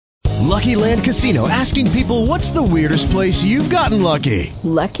Lucky Land Casino, asking people, what's the weirdest place you've gotten lucky?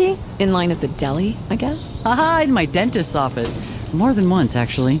 Lucky? In line at the deli, I guess? Aha, in my dentist's office. More than once,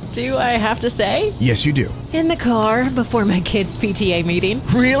 actually. Do I have to say? Yes, you do. In the car before my kids' PTA meeting.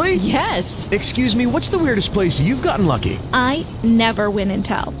 Really? Yes. Excuse me, what's the weirdest place you've gotten lucky? I never win and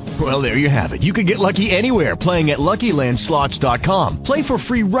tell. Well, there you have it. You can get lucky anywhere, playing at LuckyLandSlots.com. Play for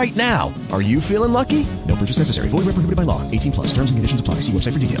free right now. Are you feeling lucky? No purchase necessary. Void where prohibited by law. 18 plus. Terms and conditions apply. See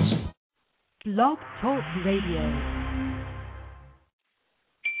website for details. Blog Talk Radio.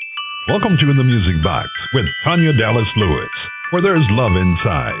 Welcome to In the Music Box with Tanya Dallas Lewis, where there's love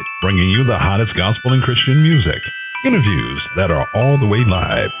inside, bringing you the hottest gospel and Christian music, interviews that are all the way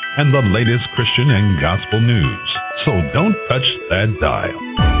live, and the latest Christian and gospel news. So don't touch that dial.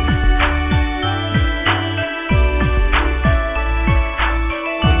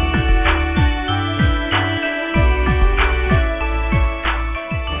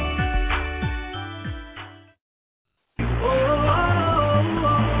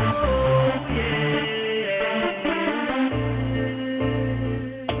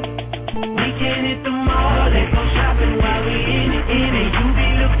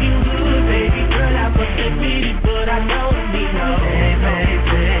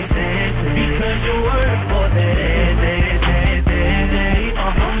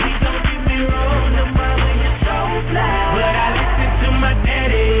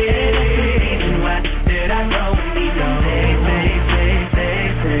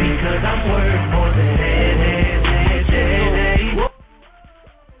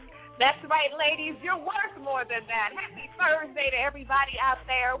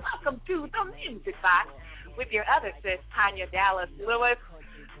 With your other sis, Tanya Dallas Lewis.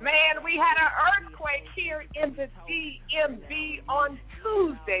 Man, we had an earthquake here in the DMV on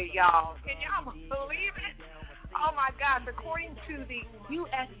Tuesday, y'all. Can y'all believe it? Oh, my gosh. According to the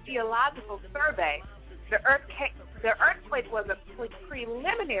U.S. Geological Survey, the earthquake was a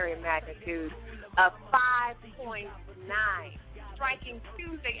preliminary magnitude of 5.9, striking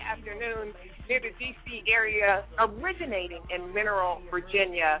Tuesday afternoon near the D.C. area, originating in Mineral,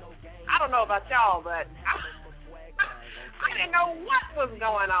 Virginia. I don't know about y'all, but I didn't know what was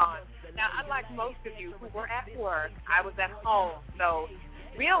going on. Now, unlike most of you who were at work, I was at home. So,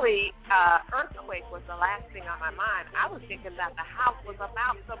 really, earthquake was the last thing on my mind. I was thinking that the house was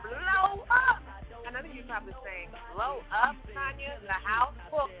about to blow up. I know you're probably saying, blow up, Tanya, the house?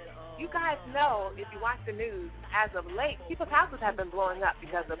 Well, you guys know, if you watch the news, as of late, people's houses have been blowing up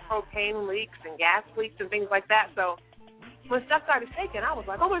because of propane leaks and gas leaks and things like that. So, when stuff started shaking, I was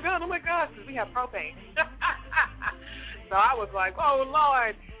like, oh, my God, because we have propane. So I was like, oh,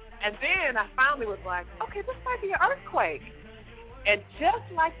 Lord. And then I finally was like, okay, this might be an earthquake. And just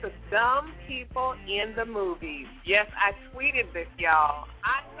like the dumb people in the movies, yes, I tweeted this, y'all.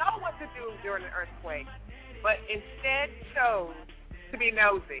 I know what to do during an earthquake, but instead chose to be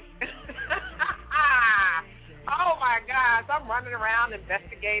nosy. Oh, my gosh, I'm running around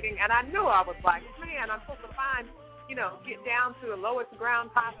investigating, and I knew I was like, man, I'm supposed to find, get down to the lowest ground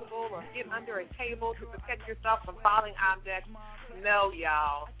possible or get under a table to protect yourself from falling objects. No,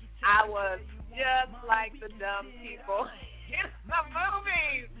 y'all. I was just like the dumb people in the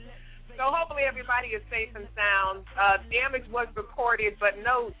movies. So hopefully everybody is safe and sound. Damage was reported, but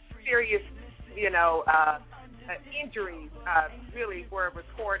no serious, injuries really were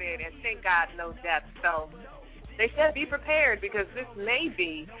reported, and thank God no deaths. So they said be prepared because this may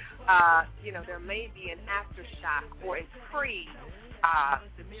be, there may be an aftershock or a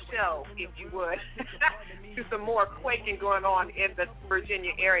pre-show, if you would, to some more quaking going on in the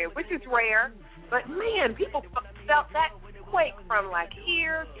Virginia area, which is rare. But, man, people felt that quake from, like,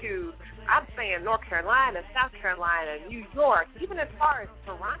 here to, I'm saying, North Carolina, South Carolina, New York, even as far as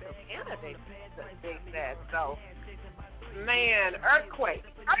Toronto, Canada, they said. So, man, earthquake.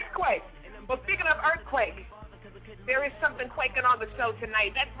 Well, speaking of earthquake, there is something quaking on the show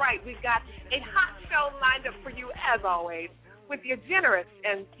tonight. That's right. We've got a hot show lined up for you, as always, with your generous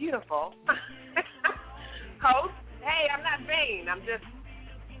and beautiful host. Hey, I'm not vain. I'm just,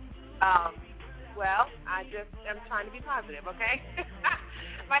 I just am trying to be positive, okay?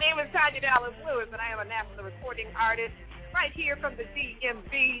 My name is Tanya Dallas Lewis, and I am a national recording artist right here from the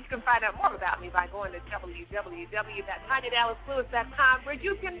DMV. You can find out more about me by going to www.TanyaDallasLewis.com, where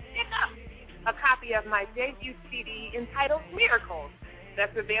you can pick up a copy of my debut CD entitled Miracles.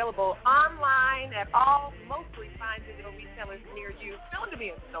 That's available online at all mostly fine digital retailers near you, soon to be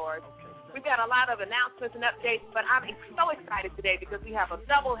in stores. We've got a lot of announcements and updates, but I'm so excited today because we have a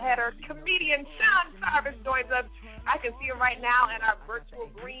doubleheader. Comedian Sean Sarvis joins us. I can see him right now in our virtual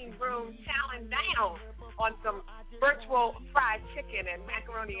green room chowing down on some virtual fried chicken and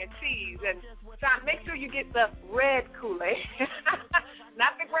macaroni and cheese. And Sean, make sure you get the red Kool-Aid.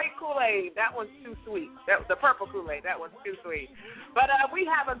 Not the gray Kool-Aid. That one's too sweet. The purple Kool-Aid. That one's too sweet. But we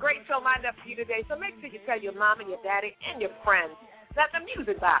have a great show lined up for you today, so make sure you tell your mom and your daddy and your friends that the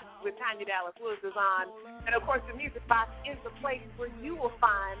Music Box with Tanya Dallas Lewis is on. And, of course, the Music Box is the place where you will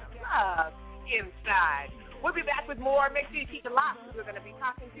find love inside. We'll be back with more. Make sure you keep it locked because we're going to be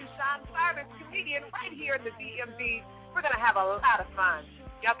talking to Sean Sarvis, comedian, right here in the DMV. We're going to have a lot of fun.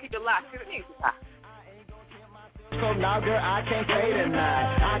 Y'all keep it locked to the Music Box. So now, girl, I can't play tonight.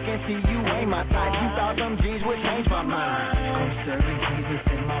 I can see you ain't my type. You thought them jeans would change my mind. I'm serving Jesus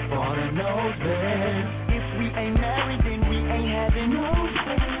in my border nose bed. If we ain't married, then we ain't having no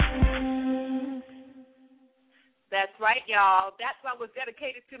sex. That's right, y'all. That song was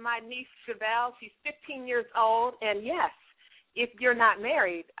dedicated to my niece, Chevelle. She's 15 years old, and yes, if you're not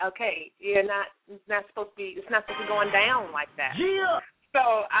married, okay, it's not supposed to be going down like that. Yeah. So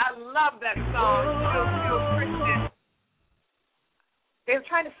I love that song. Still Christian. They were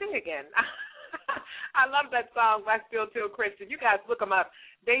trying to sing again. I love that song by Still Christian. You guys look them up.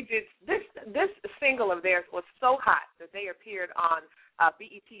 They did this single of theirs was so hot that they appeared on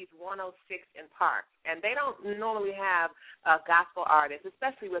BET's 106 in Park, and they don't normally have gospel artists,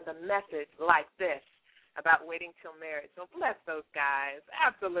 especially with a message like this about waiting till marriage. So bless those guys.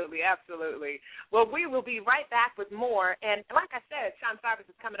 Absolutely, absolutely. Well, we will be right back with more. And like I said, Sean Sarvis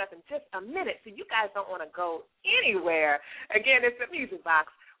is coming up in just a minute, so you guys don't want to go anywhere. Again, it's the Music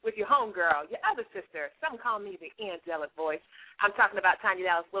Box with your homegirl, your other sister. Some call me the angelic voice. I'm talking about Tanya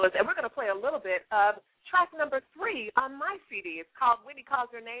Dallas Lewis, and we're going to play a little bit of track number 3 on my CD. It's called When He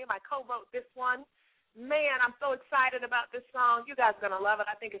Calls Your Name. I co-wrote this one. Man, I'm so excited about this song. You guys are going to love it.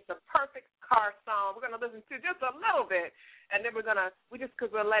 I think it's the perfect car song. We're going to listen to just a little bit, and then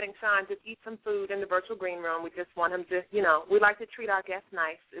because we're letting Sean just eat some food in the virtual green room, we just want him to, we like to treat our guests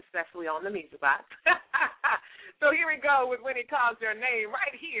nice, especially on the Music Box. So here we go with When He Calls Your Name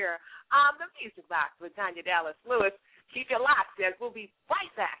right here on the Music Box with Tanya Dallas Lewis. Keep your locked as we'll be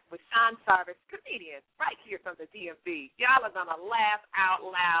right back with Sean Sarvis, comedian, right here from the DMV. Y'all are going to laugh out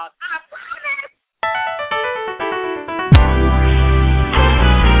loud. I promise.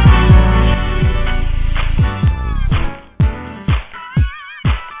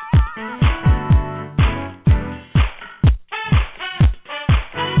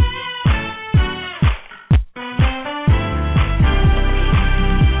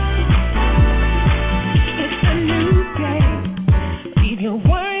 Your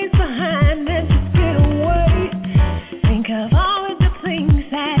worries behind and just get away. Think of all of the things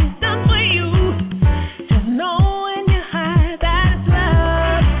that it's done for you. Just know in your heart that it's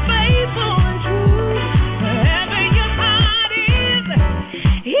love, faithful and true. Wherever your heart is,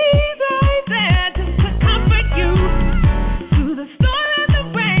 He's right there just to comfort you. Through the storm and the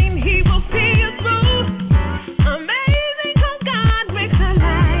rain, He will see you through. Amazing how God makes our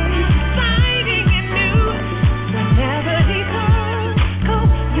life exciting and new. Whenever He calls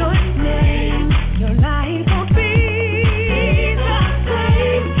your name, your life won't be the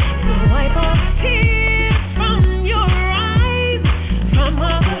same. He'll wipe all the tears from your eyes, from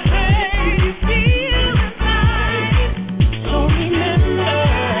all the hurt you feel inside. So remember,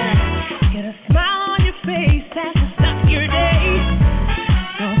 get a smile on your face as you start your day.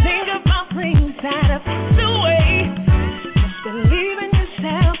 Don't think about things that have passed away. Just believe in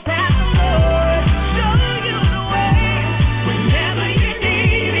yourself that the Lord show you the way. Whenever you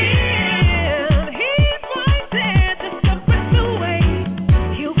need Him, He's right there just to press away.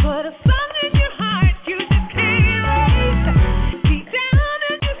 He'll put a song in your heart you just can't erase. Deep down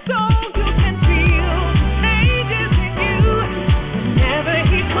in your soul you can feel the changes in you. Whenever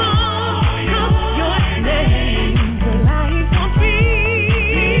He calls your name, your life won't be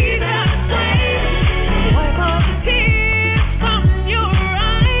the same. Wipe all the tears from your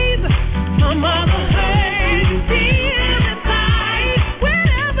eyes, from all the hurt you feel inside.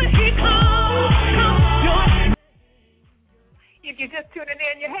 Whenever He calls your name. If you're just tuning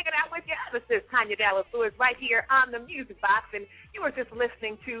in, you're hanging out with your other sis, Tanya Dallas Lewis, right here on the Music Box, and you were just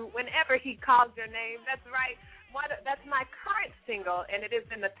listening to Whenever He Calls Your Name. That's right. That's my current single, and it is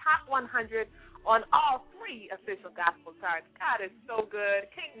in the top 100 on all 3 official gospel charts. God is so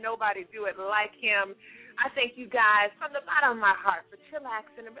good. Can't nobody do it like Him. I thank you guys from the bottom of my heart for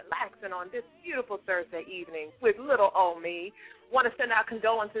chillaxing and relaxing on this beautiful Thursday evening with little old me. Want to send out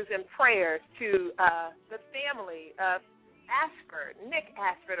condolences and prayers to the family of Ashford, Nick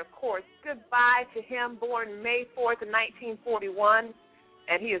Ashford, of course. Goodbye to him, born May 4th, 1941,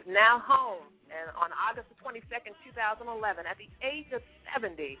 and he is now home. And on August 22nd, 2011, at the age of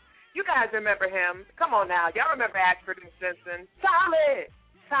 70, You guys remember him. Come on now. Y'all remember Ashford and Simpson. Solid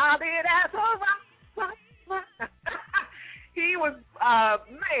as a rock. He was,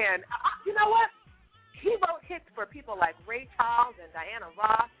 man, you know what? He wrote hits for people like Ray Charles and Diana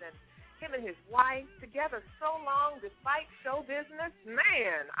Ross, and him and his wife together so long despite show business.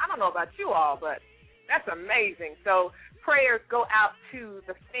 Man, I don't know about you all, but that's amazing. So prayers go out to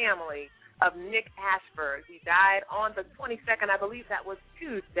the family of Nick Ashford. He died on the 22nd. I believe that was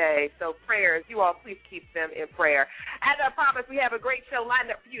Tuesday. So prayers, you all please keep them in prayer. As I promised, we have a great show lined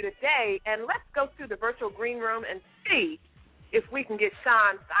up for you today, and let's go to the virtual green room and see if we can get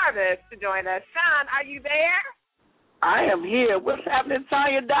Sean Sarvis to join us. Sean, are you there? I am here. What's happening,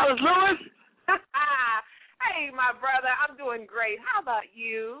 Tanya Dallas Lewis? Hey, my brother, I'm doing great. How about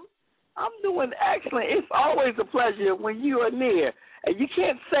you? I'm doing excellent. It's always a pleasure when you are near. And you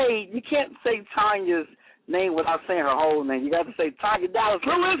can't say Tanya's name without saying her whole name. You got to say Tanya Dallas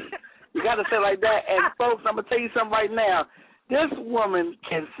Lewis. You got to say it like that. And folks, I'm gonna tell you something right now. This woman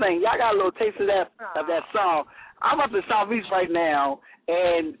can sing. Y'all got a little taste of that song. I'm up in Sarvis right now,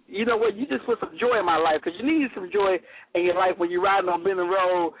 and you know what? You just put some joy in my life because you need some joy in your life when you're riding on Benton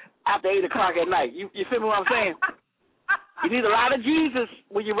Road after 8 o'clock at night. You feel me what I'm saying? You need a lot of Jesus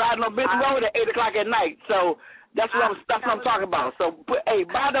when you're riding on Benton Road at 8 o'clock at night. So that's what I'm talking about. So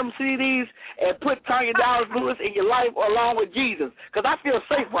buy them CDs and put Tanya Dallas Lewis in your life along with Jesus because I feel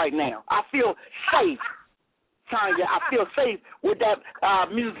safe right now. I feel safe. Tanya, I feel safe with that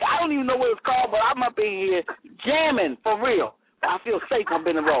music. I don't even know what it's called, but I'm up in here jamming for real. I feel safe on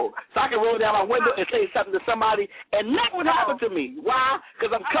Benton Road. So I can roll down my window and say something to somebody, and nothing would happen to me. Why?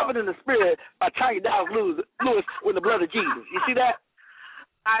 Because I'm covered in the spirit by Tanya Dallas Lewis with the blood of Jesus. You see that?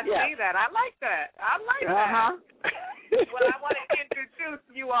 I see that. I like that. That. Well, I want to introduce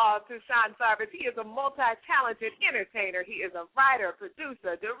you all to Sean Sarvis. He is a multi-talented entertainer. He is a writer,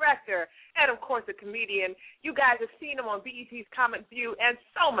 producer, director, and, of course, a comedian. You guys have seen him on BET's Comic View and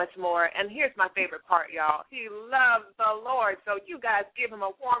so much more. And here's my favorite part, y'all. He loves the Lord. So you guys give him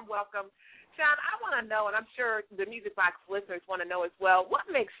a warm welcome. Sean, I want to know, and I'm sure the Music Box listeners want to know as well, what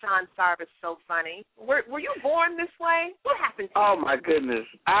makes Sean Sarvis so funny? Were you born this way? What happened to you? Oh, my goodness.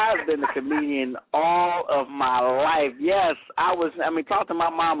 I've been a comedian all of my life. Yes, talk to my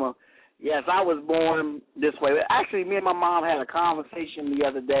mama. Yes, I was born this way. Actually, me and my mom had a conversation the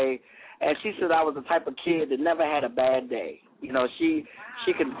other day, and she said I was the type of kid that never had a bad day. You know, she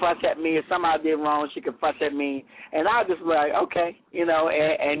could fuss at me if something I did wrong. She could fuss at me, and I would just be like, okay, you know,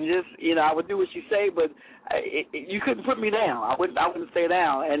 and just, you know, I would do what she say, but you couldn't put me down. I wouldn't stay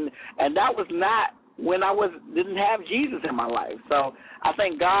down, and that was not when I didn't have Jesus in my life. So I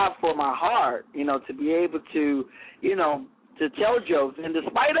thank God for my heart, you know, to be able to, you know, to tell jokes, and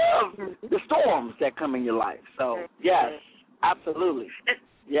despite of the storms that come in your life. So yes, absolutely,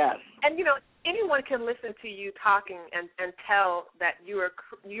 yes. And you know, anyone can listen to you talking and tell that you're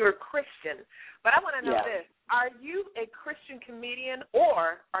Christian. But I want to know this. Are you a Christian comedian,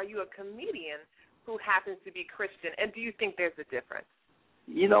 or are you a comedian who happens to be Christian? And do you think there's a difference?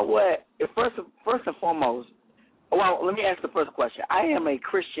 You know what? First and foremost, well, let me ask the first question. I am a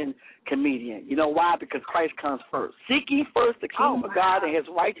Christian comedian. You know why? Because Christ comes first. Seek ye first the kingdom of God and his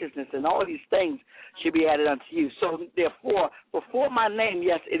righteousness, and all these things should be added unto you. So, therefore, before my name,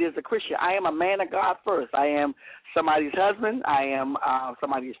 yes, it is a Christian. I am a man of God first. I am somebody's husband. I am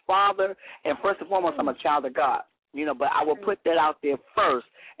somebody's father. And first and foremost, I'm a child of God. You know, but I will put that out there first,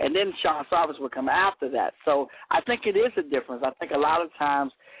 and then Sean Sarvis will come after that. So I think it is a difference. I think a lot of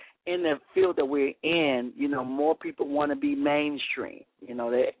times in the field that we're in, you know, more people want to be mainstream. You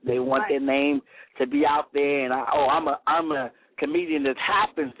know, they want their name to be out there, and I'm a comedian that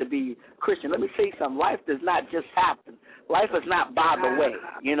happens to be Christian. Let me say something. Life does not just happen. Life is not by the way,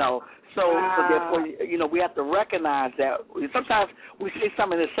 you know. So therefore, you know, we have to recognize that sometimes we say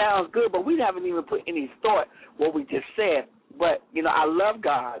something that sounds good, but we haven't even put any thought what we just said. But, you know, I love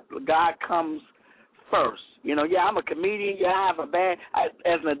God. God comes first. You know, I'm a comedian. I have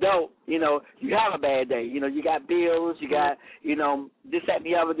as an adult, you know, you have a bad day. You know, you got bills, you got, you know, this, that, and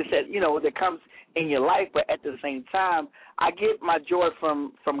the other, you know, that comes in your life. But at the same time, I get my joy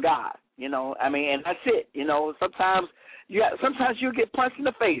from God, you know. I mean, and that's it. You know, sometimes you get punched in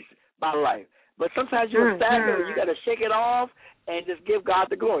the face by life. But sometimes you're stagnant and you got to shake it off and just give God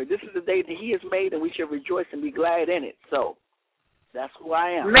the glory. This is the day that he has made, and we should rejoice and be glad in it. So that's who I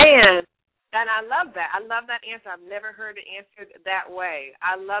am. Man, And I love that. I love that answer. I've never heard it answered that way.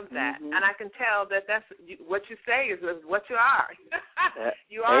 I love that. Mm-hmm. And I can tell that that's what you say is what you are.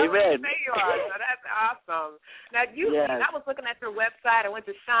 You are what you say you are. So that's awesome. Now, I was looking at your website. I went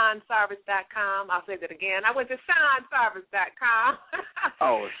to SeanSarvis.com. I'll say that again. I went to SeanSarvis.com.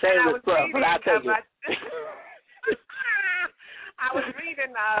 Oh, shameless plug, but I'll take it. I was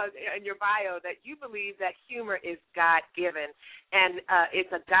reading in your bio that you believe that humor is God-given and it's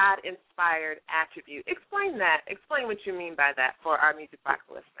a God-inspired attribute. Explain that. Explain what you mean by that for our Music Box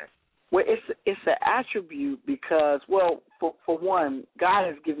listeners. Well, it's an attribute because, well, for one, God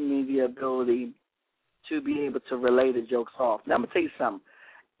has given me the ability to be able to relay the jokes off. Now, I'm going to tell you something.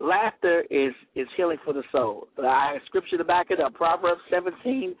 Laughter is healing for the soul. I have scripture to back it up. Proverbs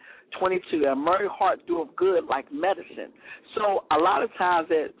 17:22. A merry heart doeth good like medicine. So a lot of times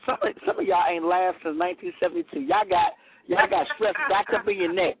that some of y'all ain't laughed since 1972. Y'all got stress back up in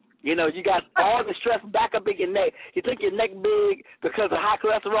your neck. You know, you got all the stress back up in your neck. You think your neck big because of high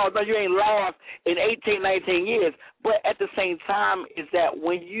cholesterol. No, you ain't laughed in 18, 19 years. But at the same time is that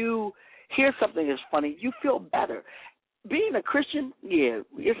when you hear something that's funny, you feel better. Being a Christian,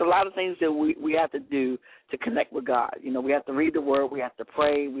 there's a lot of things that we have to do to connect with God. You know, we have to read the Word, we have to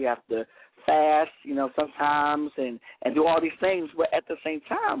pray, we have to fast, you know, sometimes and do all these things. But at the same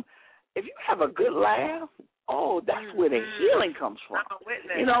time, if you have a good laugh, that's where the healing comes from. I'm a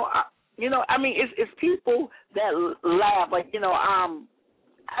witness. I mean, it's people that laugh. Like,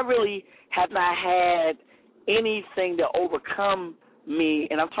 I really have not had anything to overcome me,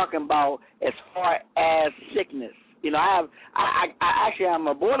 and I'm talking about as far as sickness. I actually am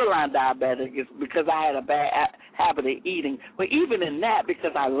a borderline diabetic because I had a bad habit of eating. But even in that,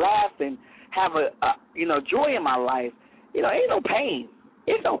 because I laugh and have a joy in my life, ain't no pain.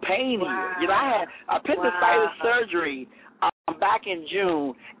 It's no pain here. I had appendicitis surgery back in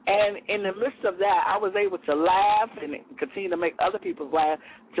June, and in the midst of that, I was able to laugh and continue to make other people laugh,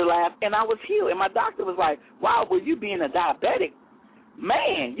 and I was healed. And my doctor was like, "Wow, well, you being a diabetic,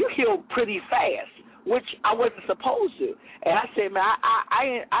 man, you healed pretty fast," which I wasn't supposed to. And I said, man,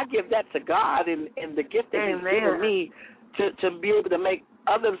 I give that to God and the gift that He's given me to be able to make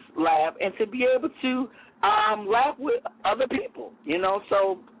others laugh and to be able to laugh with other people,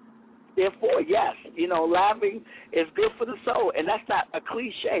 So, therefore, yes, laughing is good for the soul, and that's not a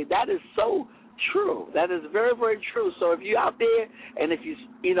cliche. That is so true. That is very, very true. So if you're out there and if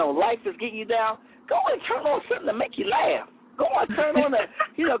life is getting you down, go and turn on something to make you laugh. Go and turn on a,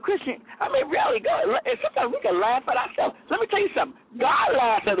 Christian. I mean, really, go. And sometimes we can laugh at ourselves. Let me tell you something. God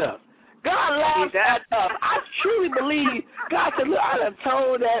laughs at us. God laughs at us. I truly believe God said, look, I done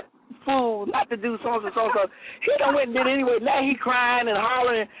told that fool not to do so and so. He done went and did it anyway. Now he crying and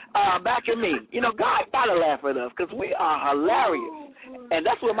hollering back at me. God gotta laugh at us because we are hilarious. And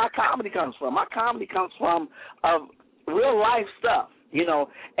that's where my comedy comes from. My comedy comes from real life stuff.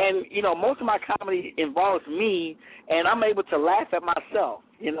 And most of my comedy involves me, and I'm able to laugh at myself,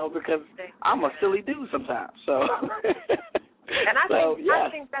 because I'm a silly dude sometimes. So, and I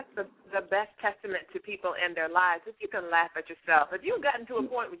think that's the best testament to people and their lives. If you can laugh at yourself, if you've gotten to a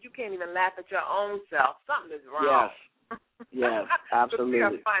point where you can't even laugh at your own self, something is wrong. Yes, absolutely. We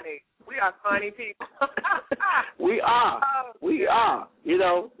are funny. We are funny people. We are. We are.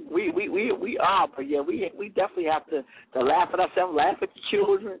 We are. But we definitely have to laugh at ourselves, laugh at the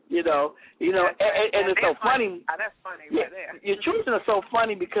children. And it's so funny. That's funny right there. Your children are so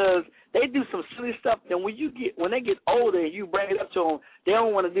funny because they do some silly stuff. And when they get older and you bring it up to them, they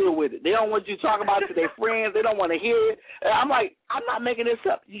don't want to deal with it. They don't want you to talk about it to their friends. They don't want to hear it. And I'm like, I'm not making this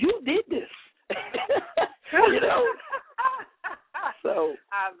up. You did this. So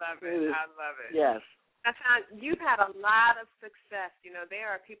I love it. I love it. Yes. Now, Sean, you've had a lot of success. There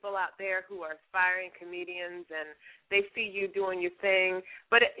are people out there who are aspiring comedians, and they see you doing your thing.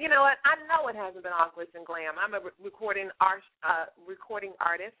 But you know what? I know it hasn't been all glitz and glam. I'm a recording artist.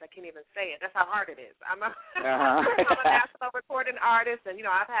 I can't even say it. That's how hard it is. I'm a national recording artist, and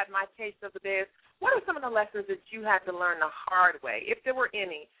I've had my taste of the biz. What are some of the lessons that you had to learn the hard way, if there were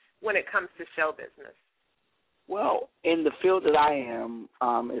any, when it comes to show business? Well, in the field that I am,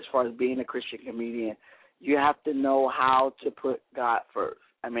 as far as being a Christian comedian, you have to know how to put God first.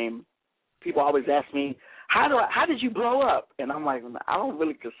 I mean, people always ask me, how did you blow up? And I'm like, I don't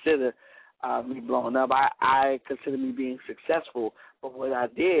really consider me blowing up. I consider me being successful. But what I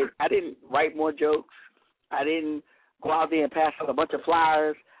didn't write more jokes. I didn't go out there and pass out a bunch of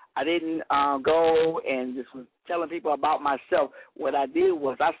flyers. I didn't go and just was telling people about myself. What I did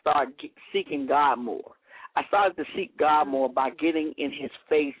was I started seeking God more. I started to seek God more by getting in His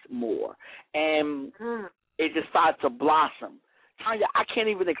face more. And it just started to blossom Tanya, I can't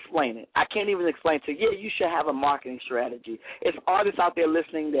even explain it. I can't even explain to you. Yeah, you should have a marketing strategy. It's artists out there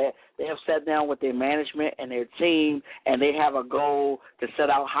listening that they have sat down with their management and their team, and they have a goal to set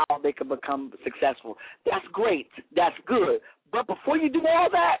out how they can become successful. That's great. That's good. But before you do all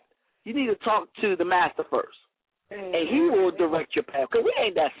that, you need to talk to the master first, and he will direct your path. Because we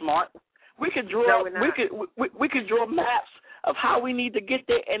ain't that smart. We could draw. We could draw maps of how we need to get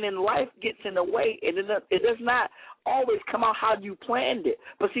there, and then life gets in the way, and it does not always come out how you planned it.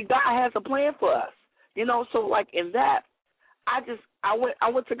 But see, God has a plan for us, you know. So like in that, I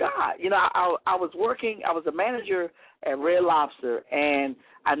went to God. You know, I was working. I was a manager at Red Lobster, and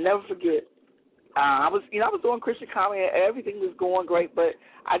I never forget. I was doing Christian comedy, and everything was going great, but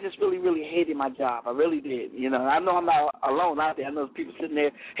I just really, really hated my job. I really did. You know, I know I'm not alone out there. I know people sitting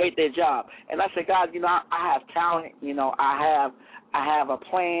there hate their job, and I said, God, you know, I have talent. You know, I have a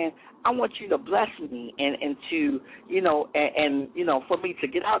plan. I want you to bless me and to, you know, and you know, for me to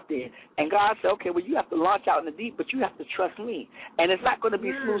get out there. And God said, okay, well, you have to launch out in the deep, but you have to trust me, and it's not going to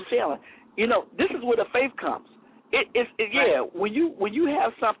be smooth sailing. You know, this is where the faith comes. Yeah. When you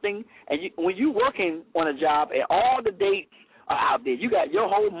have something and when you working on a job and all the dates are out there, you got your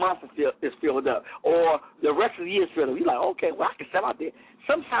whole month is filled up, or the rest of the year is filled up. You're like, okay, well, I can step out there.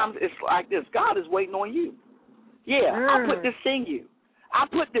 Sometimes it's like this: God is waiting on you. Yeah, I put this in you. I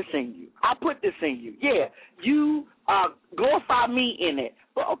put this in you. I put this in you. Yeah, you glorify me in it.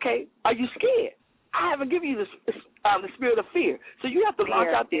 But okay, are you scared? I haven't given you the spirit of fear, so you have to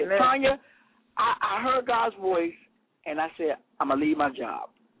launch out there, Tanya. I heard God's voice, and I said, I'm going to leave my job.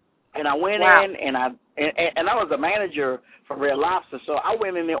 And I went in, and I was a manager for Red Lobster, so I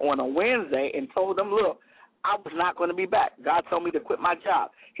went in there on a Wednesday and told them, look, I was not going to be back. God told me to quit my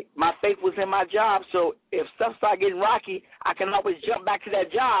job. My faith was in my job, so if stuff started getting rocky, I can always jump back to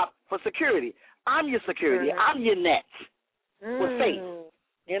that job for security. I'm your security. I'm your net with faith.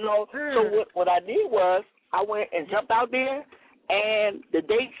 You know, so what I did was I went and jumped out there, and the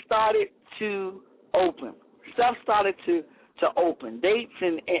dates started to open. Stuff started to open. Dates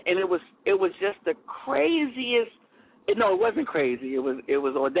and it was just the craziest. No, it wasn't crazy. It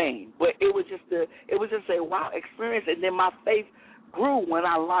was ordained. But it was just a wow experience. And then my faith grew when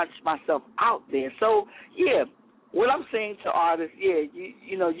I launched myself out there. So yeah, what I'm saying to artists, yeah,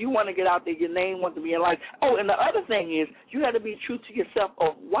 you know, you want to get out there. Your name wants to be in life. Oh, and the other thing is you have to be true to yourself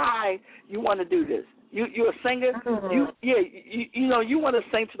of why you want to do this. You're a singer. You know, you want to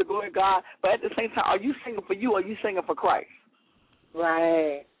sing to the glory of God, but at the same time, are you singing for you or are you singing for Christ?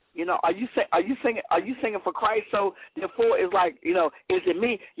 Right. You know, are you singing for Christ? So therefore, it's like, you know, is it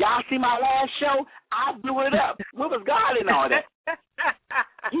me? Y'all see my last show? I blew it up. Where was God in all that?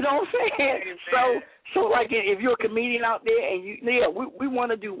 You know what I'm saying? So like, if you're a comedian out there and we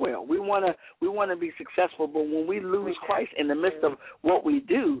want to do well. We want to be successful. But when we lose Christ in the midst of what we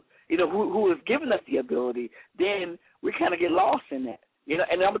do, you know, who has given us the ability, then we kind of get lost in that. You know,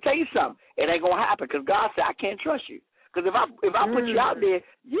 and I'm gonna tell you something. It ain't gonna happen because God said I can't trust you. Because if I put you out there,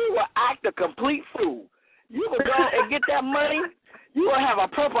 you will act a complete fool. You will go and get that money. You will have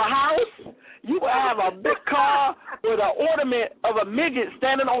a purple house. You will have a big car with an ornament of a midget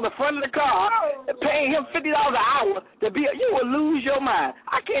standing on the front of the car, paying him $50 an hour to be. You will lose your mind.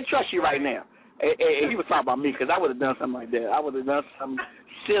 I can't trust you right now. And he was talking about me because I would have done something like that. I would have done something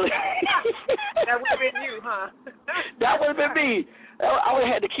silly. That would have been you, huh? That would have been me. I would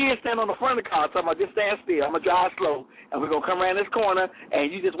have had the kids stand on the front of the car talking about, just stand still. I'm going to drive slow, and we're going to come around this corner,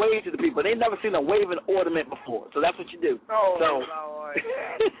 and you just wave to the people. They never seen a waving ornament before, so that's what you do. Oh, Lord.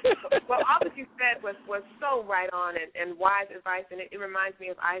 Well, all that you said was so right on and wise advice, and it reminds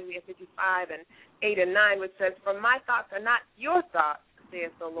me of Isaiah 55 and 8 and 9, which says, for my thoughts are not your thoughts, says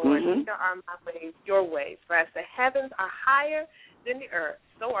the Lord. Neither are my ways your ways. For as the heavens are higher than the earth,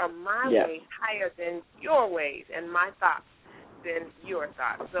 so are my ways higher than your ways, and my thoughts than your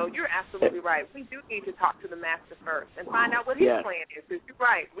thoughts. So you're absolutely right. We do need to talk to the master first and find out what his plan is. Because you're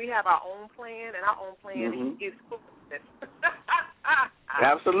right. We have our own plan, and our own plan is foolishness.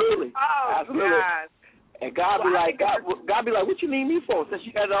 Absolutely. Oh, absolutely. God. And God be like, what you need me for since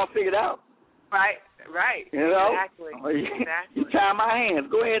you got it all figured out? Right. You know? Exactly. You tie my hands.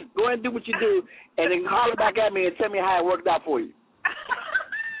 Go ahead and do what you do, and then holler back at me and tell me how it worked out for you.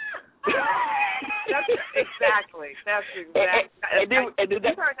 That's exactly. And then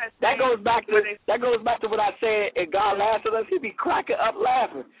that goes back to what I said. And God laughs at us. He be cracking up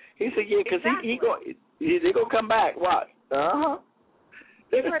laughing. He said, "Yeah, because they gonna come back. Watch."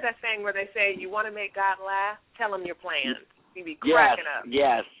 You've heard that saying where they say, "You want to make God laugh? Tell him your plans." He be cracking up.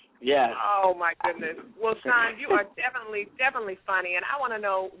 Yes. Yes. Oh, my goodness. Well, Sean, you are definitely funny, and I want to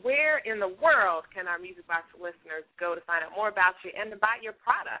know where in the world can our Music Box listeners go to find out more about you and to buy your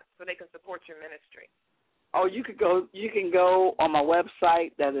products so they can support your ministry? Oh, you can go on my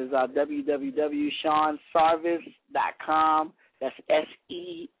website. That is www.seansarvis.com. That's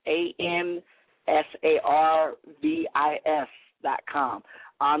SEANSARVIS.com.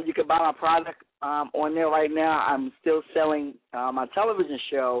 You can buy my product on there right now. I'm still selling my television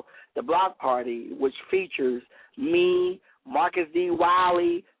show, The Block Party, which features me, Marcus D.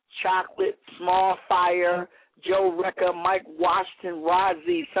 Wiley, Chocolate, Small Fire, Joe Recca, Mike Washington, Rod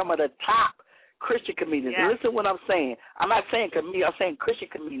Z, some of the top Christian comedians. Yes. Listen to what I'm saying. I'm not saying comedians. I'm saying Christian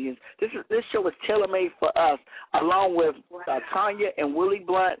comedians. This show is tailor-made for us, along with Tanya and Willie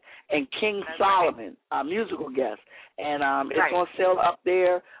Blunt and King Solomon, musical guests. And it's on sale up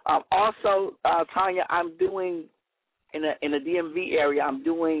there. Also, Tanya, I'm doing in the DMV area. I'm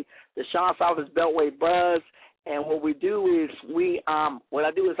doing the Sean Sarvis Beltway Buzz. And what we do is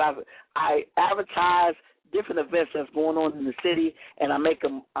I advertise different events that's going on in the city, and I make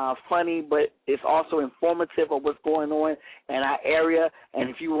them funny, but it's also informative of what's going on in our area. And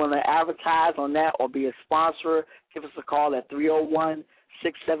if you want to advertise on that or be a sponsor, give us a call at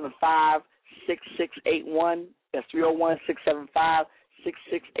 301-675-6681. That's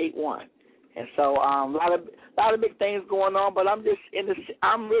 301-675-6681. And so a lot of big things going on, but I'm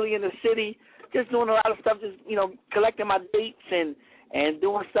really in the city, just doing a lot of stuff, just collecting my dates and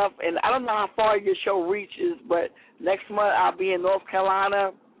doing stuff. And I don't know how far your show reaches, but next month I'll be in North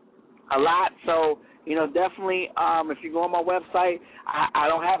Carolina a lot. So, definitely, if you go on my website, I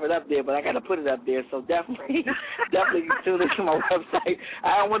don't have it up there, but I got to put it up there. So definitely tune into my website.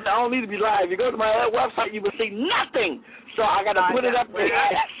 I don't need to be live. If you go to my website, you will see nothing. So I got to put it up there.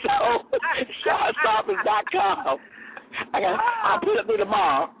 So, SeanSarvis.com. I'll put it up there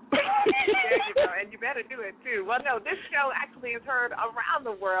tomorrow. There you go, and you better do it, too. Well, no, this show actually is heard around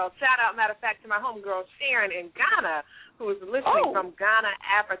the world. Shout out, matter of fact, to my homegirl Sharon in Ghana, who is listening from Ghana,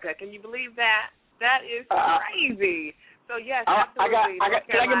 Africa. Can you believe that? That is crazy. So, yes, absolutely.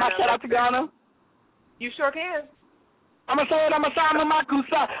 Can I get my shout out to Ghana? You sure can. I'm going to say it, I'm a Simon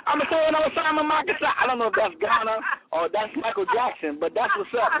Makusa. I don't know if that's Ghana or that's Michael Jackson, but that's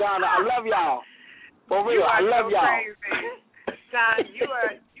what's up, Ghana. I love y'all. For real, I love y'all. Crazy. John, you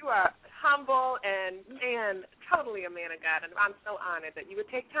are humble and totally a man of God, and I'm so honored that you would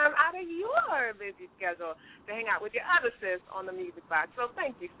take time out of your busy schedule to hang out with your other sis on the Music Box. So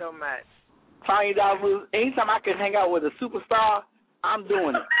thank you so much. Tanya Dallas, anytime I can hang out with a superstar, I'm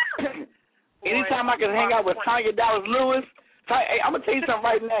doing it. Anytime I can hang out with Tanya Dallas Lewis, I'm gonna tell you something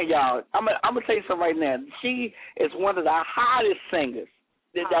right now, y'all. I'm gonna tell you something right now. She is one of the hottest singers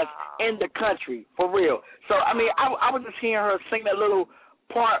that's in the country, for real. So, I mean, I was just hearing her sing that little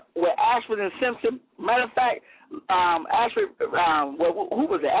part with Ashford and Simpson. Matter of fact, Ashford, who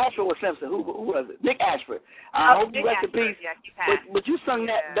was it? Ashford or Simpson? Who was it? Nick Ashford. I hope you rest in peace. Yeah, but you sung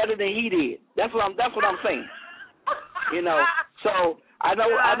that better than he did. That's what I'm saying. So I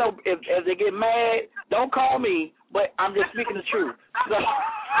know if they get mad, don't call me, but I'm just speaking the truth. So,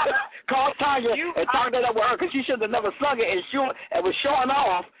 call Tanya and talk that up with her, because she should have never sung it and was showing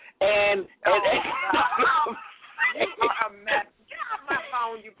off. And you are a mess. Get off my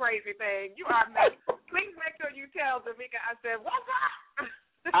phone, you crazy thing. You are a mess. Please make sure you tell Tamika I said, what's up?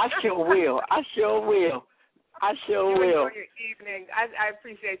 I sure will. You enjoy your evening. I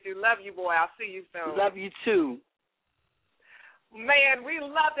appreciate you. Love you, boy. I'll see you soon. Love you, too. Man, we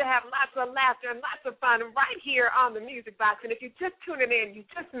love to have lots of laughter and lots of fun right here on the Music Box. And if you're just tuning in, you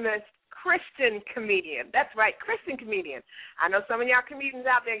just missed Christian comedian. That's right, Christian comedian. I know some of y'all comedians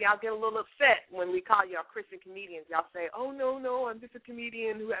out there, y'all get a little upset when we call y'all Christian comedians. Y'all say, oh, no, I'm just a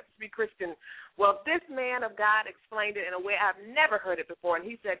comedian who happens to be Christian. Well, this man of God explained it in a way I've never heard it before, and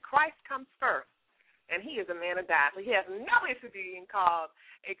he said Christ comes first, and he is a man of God. So he has no issue being called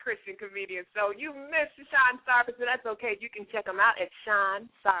a Christian comedian. So you missed Sean Sarvis, but that's okay. You can check him out at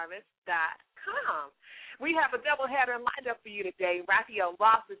SeanSarvis.com. We have a doubleheader lined up for you today. Rafeal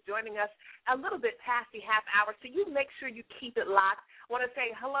Ross is joining us a little bit past the half hour, so you make sure you keep it locked. I want to say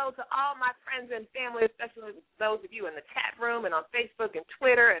hello to all my friends and family, especially those of you in the chat room and on Facebook and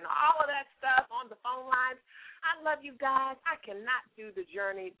Twitter and all of that stuff on the phone lines. I love you guys. I cannot do the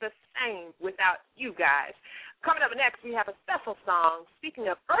journey the same without you guys. Coming up next, we have a special song.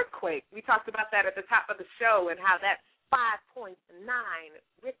 Speaking of earthquake, we talked about that at the top of the show and how that 5.9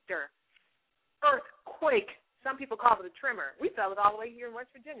 Richter earthquake, some people call it a tremor. We felt it all the way here in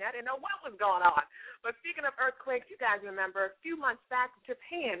West Virginia. I didn't know what was going on. But speaking of earthquakes, you guys remember a few months back,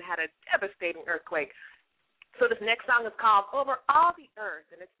 Japan had a devastating earthquake. So this next song is called Over All the Earth,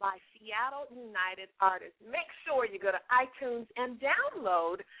 and it's by Seattle United Artists. Make sure you go to iTunes and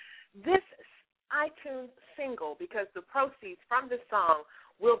download this iTunes single because the proceeds from this song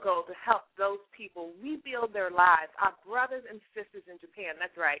will go to help those people rebuild their lives, our brothers and sisters in Japan.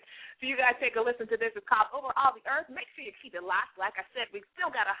 That's right. So you guys take a listen to this. It's called Over All the Earth. Make sure you keep it locked. Like I said, we've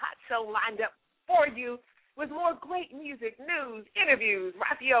still got a hot show lined up for you with more great music, news, interviews.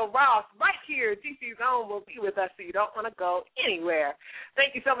 Rafeal Ross right here, GC's Own, will be with us, so you don't want to go anywhere.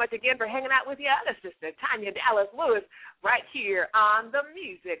 Thank you so much again for hanging out with your other sister, Tanya Dallas Lewis, right here on the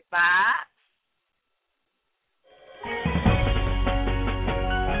Music Box.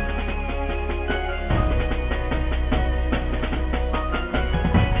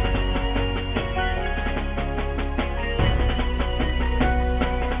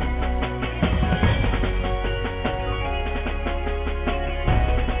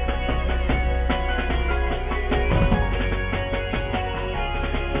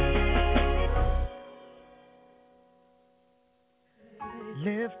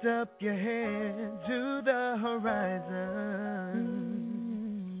 Lift up your head to the horizon.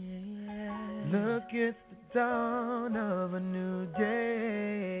 Look, it's the dawn of a new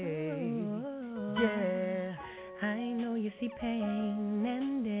day. Yeah, I know you see pain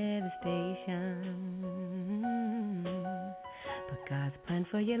and devastation, but God's plan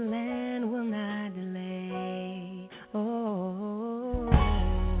for your land will not delay. Oh,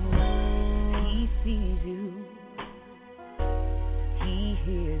 He sees you. He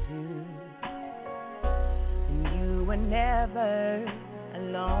hears you, and you are never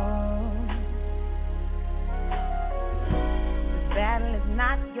alone. The battle is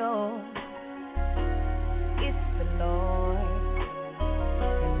not yours, it's the Lord,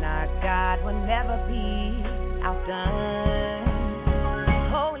 and our God will never be outdone.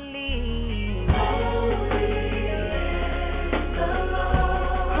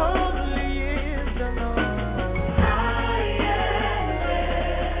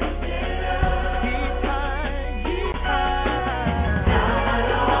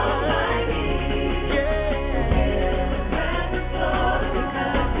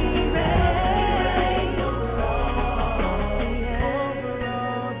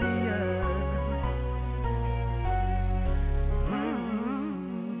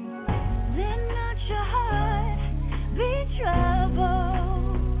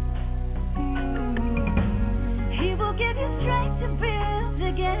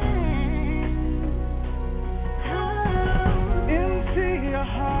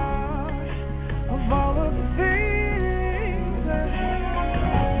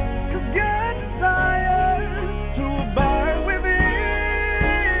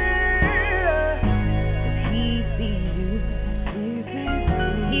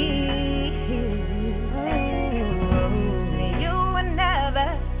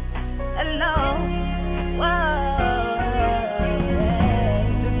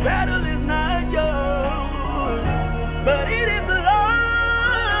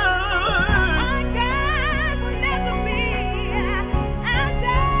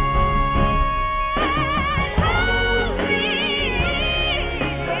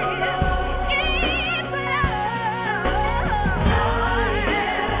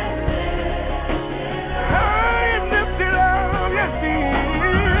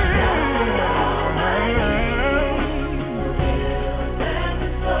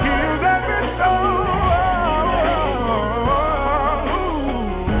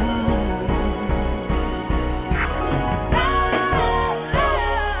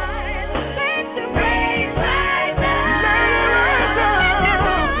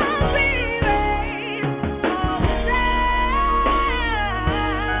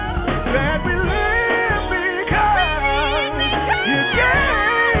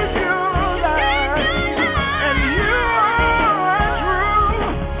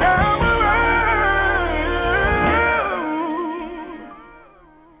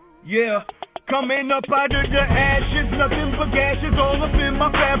 Coming up out of the ashes, nothing but gashes all up in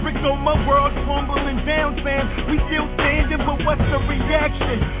my fabric, so my world's crumbling down, fam. We still standing, but what's the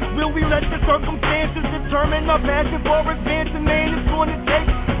reaction? Will we let the circumstances determine our passion for advancing? Man, it's gonna take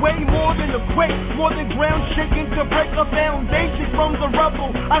way more than a quake, more than ground shaking to break a foundation from the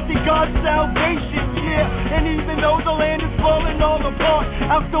rubble. I see God's salvation, yeah. And even though the land is falling all apart,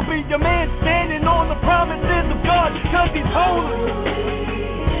 I'll still be the man standing on the promises of God, 'cause He's holy.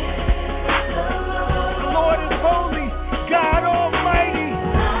 Lord is holy, God Almighty,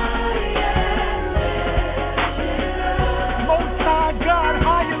 Most High God,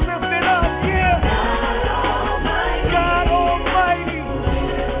 high and lifted up, yeah. God Almighty,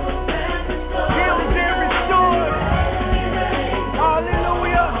 heals and restores.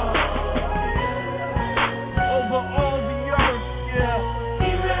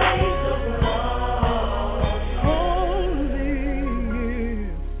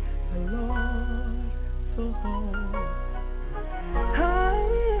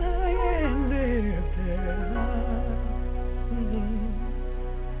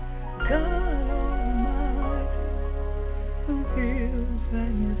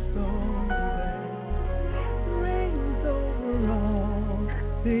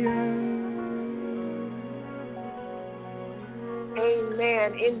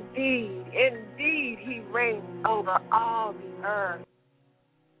 Indeed, he reigns over all the earth.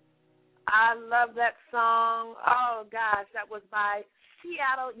 I love that song. Oh, gosh, that was by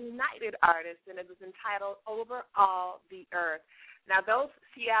Seattle United artists, and it was entitled Over All the Earth. Now, those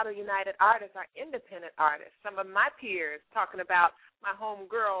Seattle United artists are independent artists. Some of my peers talking about my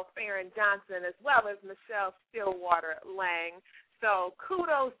homegirl, Farron Johnson, as well as Michelle Stillwater Lang. So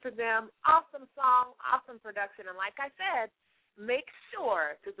kudos to them. Awesome song, awesome production. And like I said, make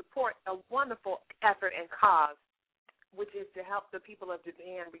sure to support a wonderful effort and cause, which is to help the people of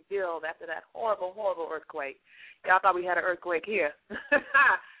Japan rebuild after that horrible, horrible earthquake. Y'all thought we had an earthquake here.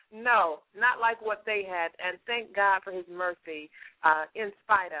 No, not like what they had, and thank God for his mercy in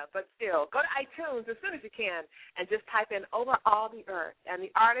spite of. But still, go to iTunes as soon as you can and just type in Over All the Earth. And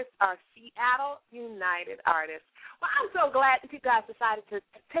the artists are Seattle United artists. Well, I'm so glad that you guys decided to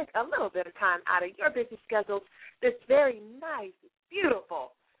take a little bit of time out of your busy schedules this very nice,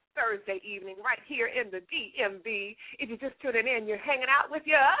 beautiful Thursday evening right here in the DMV. If you're just tuning in, you're hanging out with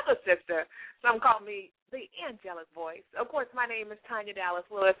your other sister. Some call me the angelic voice. Of course, my name is Tanya Dallas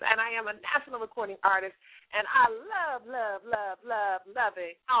Lewis, and I am a national recording artist, and I love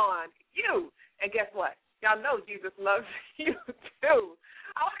it on you. And guess what? Y'all know Jesus loves you, too.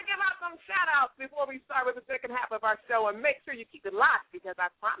 I want to give out some shout-outs before we start with the second half of our show, and make sure you keep it locked, because I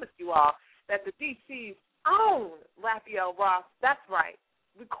promised you all that the DC's own Rafeal Ross, that's right,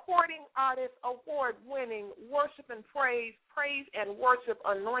 recording artist, award-winning, worship and praise and worship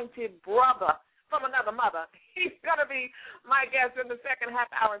anointed brother from another mother. He's going to be my guest in the second half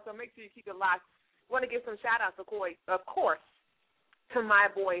hour, so make sure you keep it locked. I want to give some shout-outs, of course, to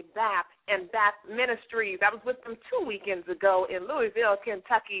my boy Bap and Bap Ministries. I was with them 2 weekends ago in Louisville,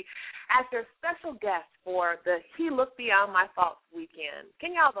 Kentucky, as their special guest for the He Looked Beyond My Faults weekend.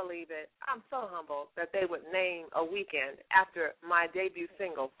 Can y'all believe it? I'm so humbled that they would name a weekend after my debut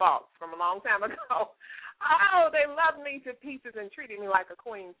single, Faults, from a long time ago. Oh, they loved me to pieces and treated me like a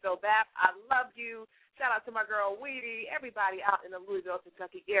queen. So, Bap, I love you. Shout out to my girl, Weedy, everybody out in the Louisville,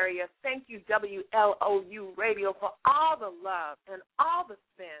 Kentucky area. Thank you, WLOU Radio, for all the love and all the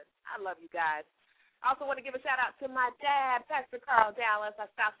spin. I love you guys. I also want to give a shout-out to my dad, Pastor Carl Dallas. I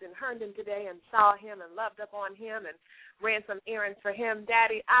stopped in Herndon today and saw him and loved up on him and ran some errands for him.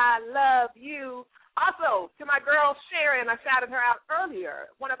 Daddy, I love you. Also, to my girl, Sharon, I shouted her out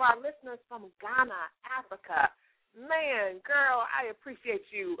earlier, one of our listeners from Ghana, Africa. Man, girl, I appreciate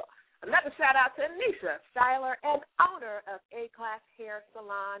you. Another shout-out to Anisha, styler and owner of A-Class Hair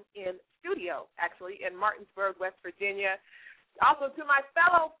Salon in studio, actually, in Martinsburg, West Virginia. Also to my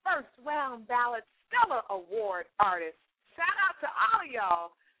fellow first-round ballot Stellar Award artists. Shout-out to all of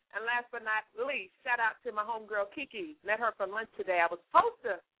y'all. And last but not least, shout-out to my homegirl, Kiki. Met her for lunch today. I was supposed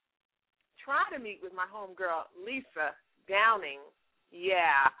to try to meet with my homegirl, Lisa Downing.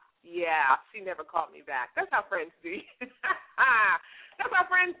 Yeah, she never called me back. That's how friends do you. That's how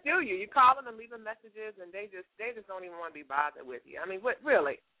friends do you. You call them and leave them messages, and they just don't even want to be bothered with you. I mean, what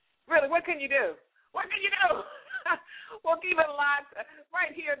really, what can you do? What can you do? Well, keep it locked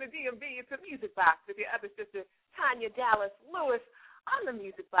right here in the DMV. It's a Music Box with your other sister, Tanya Dallas Lewis. On the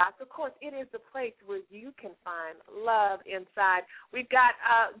Music Box, of course, it is the place where you can find love inside. We've got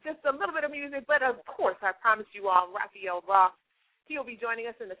just a little bit of music, but of course, I promise you all, Rafeal Ross, he'll be joining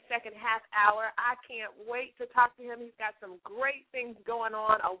us in the second half hour. I can't wait to talk to him. He's got some great things going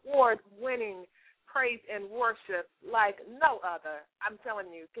on, award-winning praise and worship like no other. I'm telling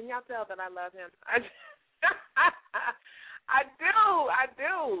you, can y'all tell that I love him? I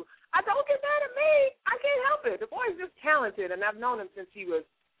do. Don't get mad at me. I can't help it. The boy's just talented, and I've known him since he was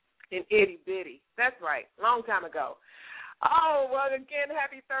an itty-bitty. That's right, long time ago. Oh, well, again,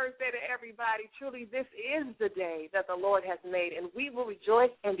 happy Thursday to everybody. Truly, this is the day that the Lord has made, and we will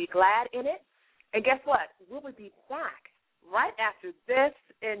rejoice and be glad in it. And guess what? We will be back right after this.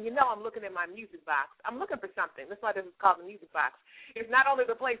 And you know I'm looking at my music box. I'm looking for something. That's why this is called the Music Box. It's not only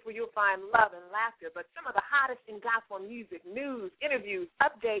the place where you'll find love and laughter, but some of the hottest in gospel music, news, interviews,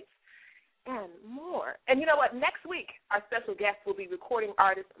 updates, and more. And you know what? Next week, our special guest will be recording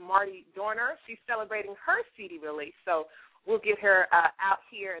artist Marty Dorner. She's celebrating her CD release, so we'll get her out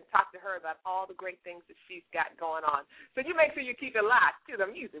here and talk to her about all the great things that she's got going on. So you make sure you keep it locked to the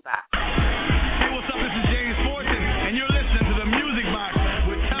Music Box. Hey, what's up? This is James Fortin, and you're listening to the Music Box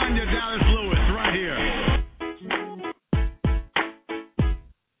with Tanya Dallas Lewis right here.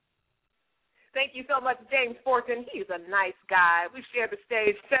 Thank you so much, James Fortin. He's a nice guy. We've shared the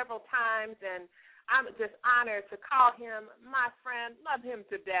stage several times, and I'm just honored to call him my friend. Love him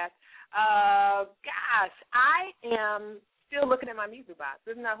to death. Gosh, I am still looking at my music box.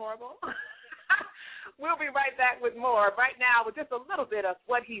 Isn't that horrible? We'll be right back with more. Right now, with just a little bit of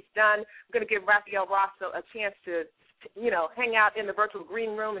what he's done, I'm going to give Rafeal Rosso a chance to, hang out in the virtual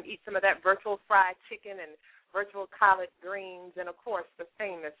green room and eat some of that virtual fried chicken and virtual collard greens, and of course the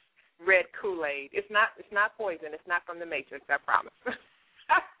famous red Kool-Aid. It's not poison. It's not from the Matrix, I promise.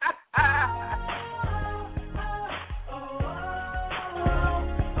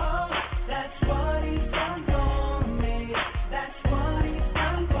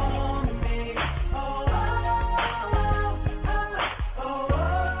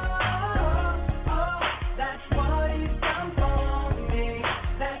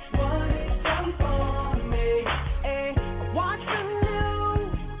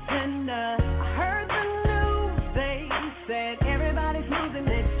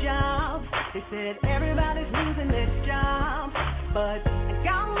 Said everybody's losing their job, but I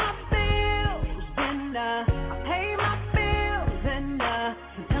got my bills and I pay my bills, and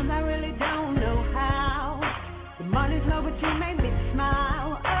sometimes I really don't know how. The money's low, but you make me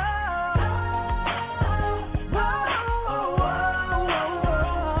smile.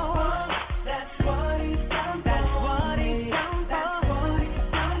 That's what he's done for me. That's what he's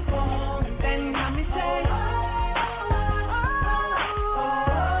done for me. Then you hear me say,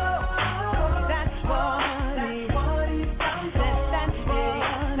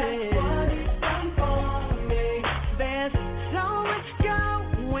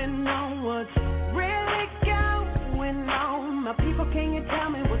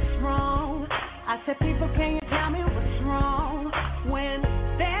 I said, people, can you tell me what's wrong when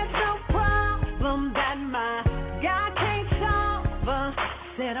there's no problem that my God can't solve?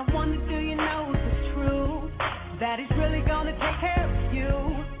 Said, I wonder, do you know it's true that he's really gonna take care of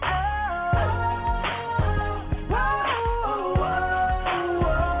you?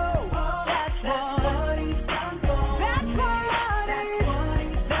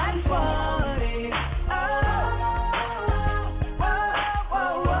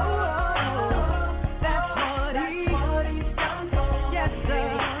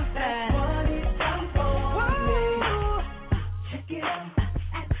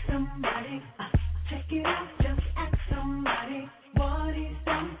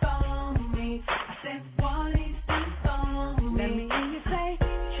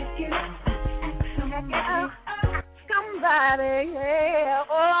 Yeah.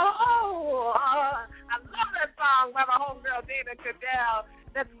 I love that song by my homegirl Dana Cadell.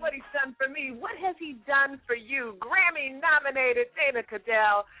 That's what he's done for me. What has he done for you? Grammy-nominated Dana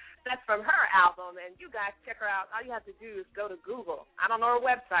Cadell. That's from her album, and you guys check her out. All you have to do is go to Google. I don't know her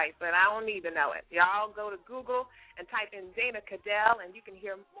website, but I don't need to know it. Y'all go to Google and type in Dana Cadell, and you can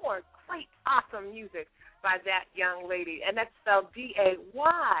hear more great, awesome music by that young lady. And that's spelled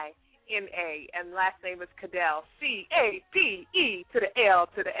D-A-Y. N-A, and last name is Cadell, C-A-D-E to the L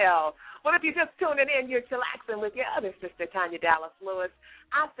to the L. Well, if you're just tuning in, you're chillaxing with your other sister, Tanya Dallas Lewis.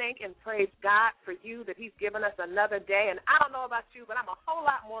 I thank and praise God for you that he's given us another day, and I don't know about you, but I'm a whole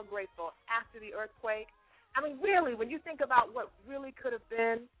lot more grateful after the earthquake. I mean, really, when you think about what really could have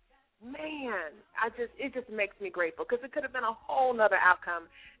been, man, it just makes me grateful because it could have been a whole nother outcome.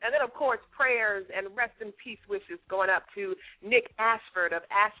 And then, of course, prayers and rest in peace wishes going up to Nick Ashford of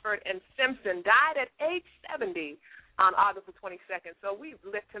Ashford and Simpson, died at age 70 on August the 22nd. So we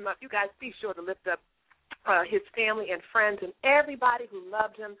lift him up. You guys be sure to lift up his family and friends and everybody who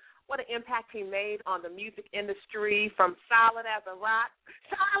loved him. What an impact he made on the music industry, from solid as a rock.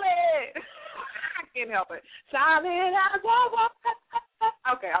 Solid! I can't help it. Solid as a rock.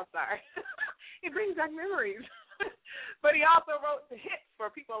 Okay, I'm sorry. It brings back memories. But he also wrote the hits for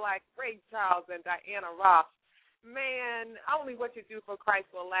people like Ray Charles and Diana Ross. Man, only what you do for Christ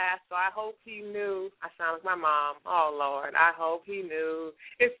will last, so I hope he knew. I sound like my mom. Oh, Lord, I hope he knew.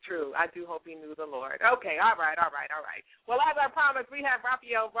 It's true. I do hope he knew the Lord. Okay, all right. Well, as I promised, we have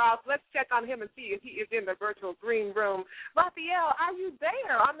Rafeal Ross. Let's check on him and see if he is in the virtual green room. Rafeal, are you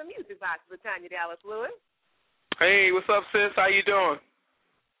there on the music box with Tanya Dallas Lewis? Hey, what's up, sis? How you doing?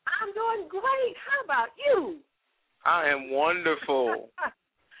 I'm doing great. How about you? I am wonderful.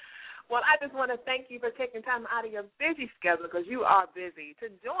 Well, I just want to thank you for taking time out of your busy schedule, because you are busy, to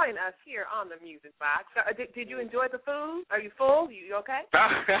join us here on the Music Box. Did you enjoy the food? Are you full? You okay?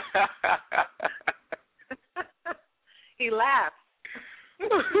 He laughed.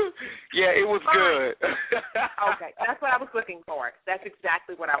 Yeah, it was good. Okay, that's what I was looking for. That's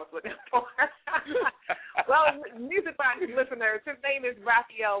exactly what I was looking for. Well, Music Box listeners, his name is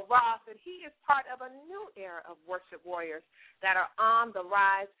Rafeal Ross, and he is part of a new era of worship warriors that are on the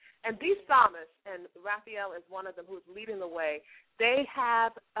rise. And these psalmists, and Rafeal is one of them who's leading the way, they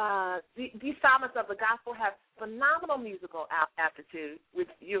have, these psalmists of the gospel have phenomenal musical aptitude, which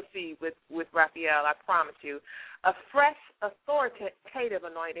you'll see with Rafeal, I promise you. A fresh, authoritative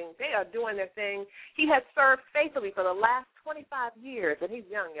anointing. They are doing their thing. He has served faithfully for the last 25 years, and he's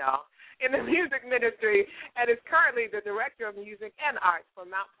young, y'all, in the music ministry, and is currently the director of music and arts for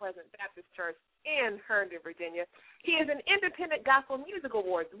Mount Pleasant Baptist Church in Herndon, Virginia. He is an Independent Gospel Music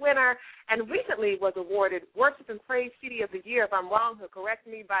Awards winner and recently was awarded Worship and Praise CD of the Year, if I'm wrong, he'll correct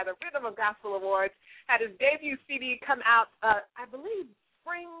me, by the Rhythm of Gospel Awards. Had his debut CD come out, I believe,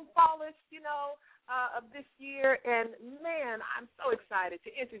 spring, fallish, of this year. And, man, I'm so excited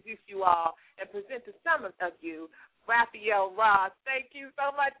to introduce you all and present to some of you Rafeal Ross. Thank you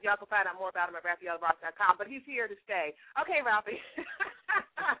so much. Y'all can find out more about him at RafealRoss.com, but he's here to stay. Okay, Ralphie.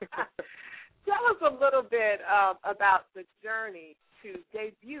 Tell us a little bit about the journey to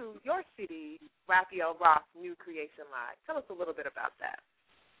debut your CD, Rafeal Ross, New Creation Live. Tell us a little bit about that.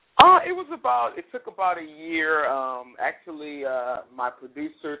 It took about a year. Actually, my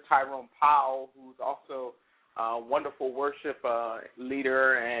producer, Tyrone Powell, who's also a wonderful worship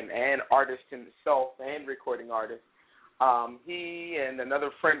leader and artist himself and recording artist, he and another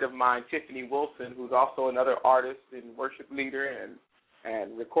friend of mine, Tiffany Wilson, who's also another artist and worship leader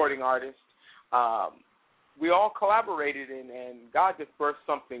and recording artist, we all collaborated, and God just birthed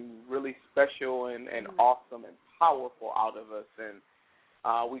something really special and awesome and powerful out of us, and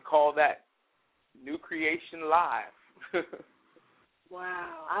we call that New Creation Live.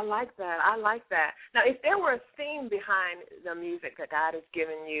 Wow, I like that. Now, if there were a theme behind the music that God has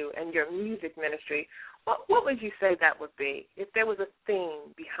given you and your music ministry, what would you say that would be? If there was a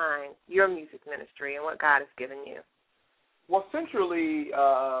theme behind your music ministry and what God has given you? Well, centrally,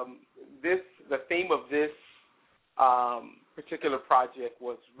 the theme of this particular project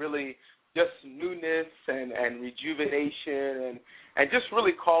was really just newness and rejuvenation and just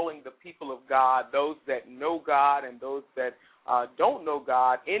really calling the people of God, those that know God and those that don't know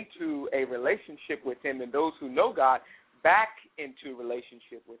God, into a relationship with Him, and those who know God back into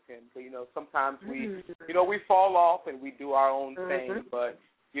relationship with Him. So, sometimes we fall off and we do our own thing, but,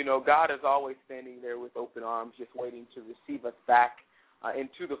 God is always standing there with open arms just waiting to receive us back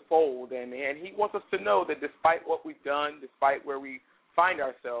into the fold. And He wants us to know that despite what we've done, despite where we find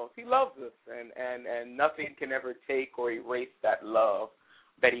ourselves, He loves us, and nothing can ever take or erase that love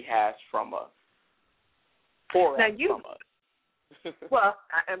that He has from us, from us. Well,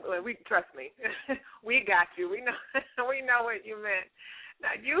 we trust me. We got you. We know what you meant.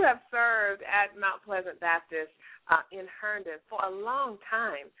 Now, you have served at Mount Pleasant Baptist in Herndon for a long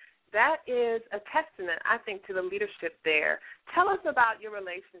time. That is a testament, I think, to the leadership there. Tell us about your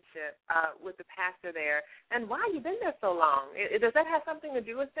relationship with the pastor there and why you've been there so long. Does that have something to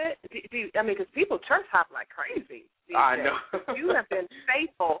do with it? Because people church hop like crazy these I days. know. You have been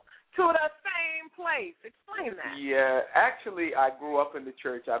faithful to the same place. Explain that. Yeah, actually, I grew up in the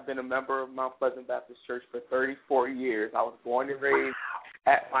church. I've been a member of Mount Pleasant Baptist Church for 34 years. I was born and raised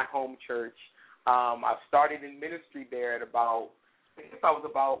at my home church. I started in ministry there at I guess I was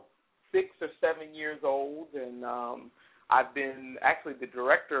about 6 or 7 years old, and I've been actually the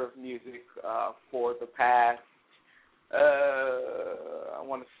director of music for the past, I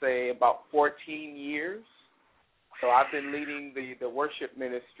want to say, about 14 years. So I've been leading the worship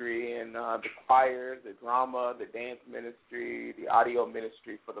ministry and the choir, the drama, the dance ministry, the audio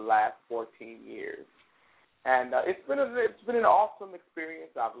ministry for the last 14 years. And it's been an awesome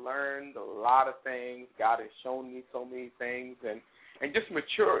experience. I've learned a lot of things. God has shown me so many things and just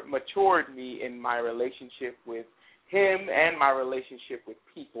matured me in my relationship with Him and my relationship with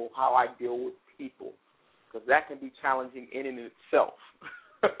people, how I deal with people, because that can be challenging in and itself.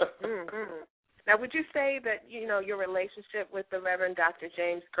 Mm-hmm. Now, would you say that, your relationship with the Reverend Dr.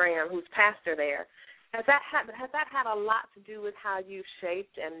 James Graham, who's pastor there, has that had a lot to do with how you've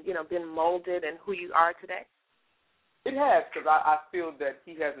shaped and, been molded and who you are today? It has, because I feel that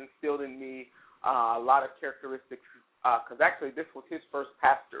he has instilled in me a lot of characteristics, because actually this was his first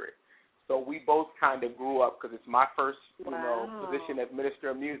pastorate. So we both kind of grew up, because it's my first, position as minister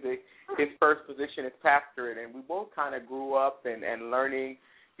of music, his first position as pastorate, and we both kind of grew up and learning,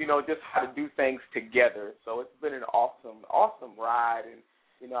 just how to do things together. So it's been an awesome ride, and,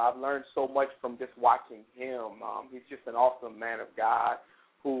 I've learned so much from just watching him. He's just an awesome man of God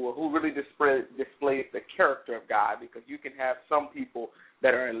who really displays the character of God, because you can have some people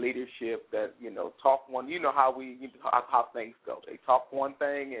that are in leadership that, talk one, how things go. They talk one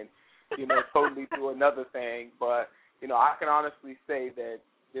thing and totally do another thing. But, I can honestly say that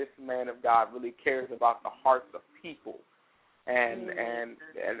this man of God really cares about the hearts of people. And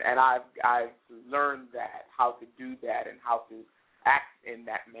I've learned that, how to do that and how to act in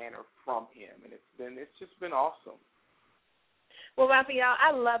that manner from him. And it's just been awesome. Well, Rafeal,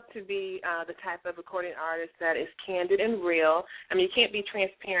 I love to be the type of recording artist that is candid and real. I mean, you can't be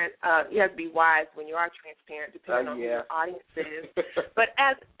transparent. You have to be wise when you are transparent, depending on who your audience is. But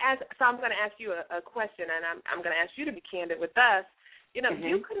so I'm going to ask you a question, and I'm going to ask you to be candid with us. You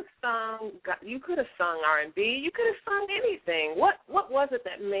could have sung R&B. You could have sung anything. What was it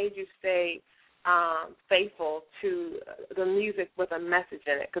that made you stay faithful to the music with a message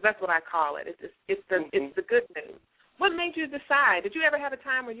in it? Because that's what I call it. It's the good news. What made you decide? Did you ever have a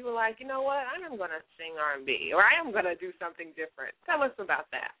time where you were like, you know what, I am going to sing R&B, or I am going to do something different? Tell us about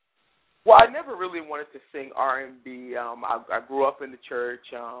that. Well, I never really wanted to sing R&B. I grew up in the church,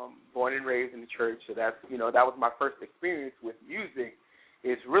 born and raised in the church, so that's that was my first experience with music.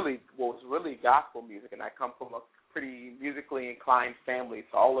 Was really gospel music, and I come from a pretty musically inclined family,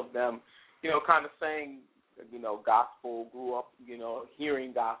 so all of them, kind of sang, gospel. Grew up,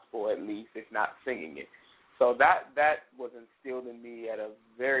 hearing gospel at least, if not singing it. So that was instilled in me at a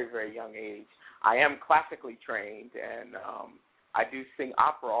very, very young age. I am classically trained, and I do sing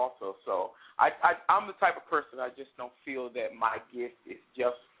opera also. So I'm the type of person, I just don't feel that my gift is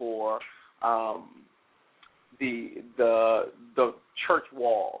just for the church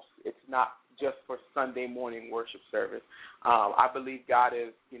walls. It's not just for Sunday morning worship service. I believe God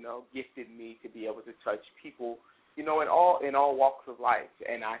has, gifted me to be able to touch people, in all walks of life.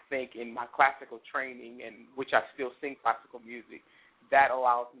 And I think in my classical training, and which I still sing classical music, that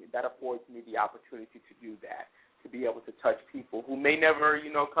affords me the opportunity to do that, to be able to touch people who may never,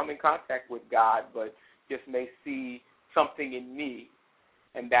 come in contact with God, but just may see something in me,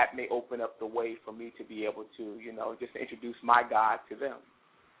 and that may open up the way for me to be able to, just introduce my God to them.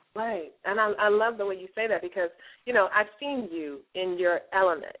 Right, and I love the way you say that because, I've seen you in your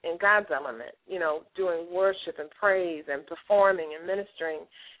element, in God's element, doing worship and praise and performing and ministering,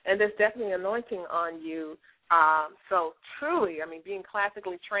 and there's definitely anointing on you. So truly, being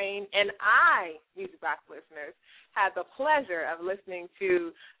classically trained, and I, Music Box listeners, had the pleasure of listening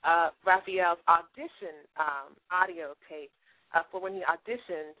to Rafeal's audition audio tape for when he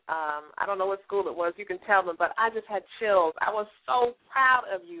auditioned. I don't know what school it was. You can tell them, but I just had chills. I was so proud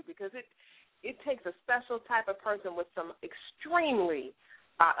of you because it takes a special type of person with some extremely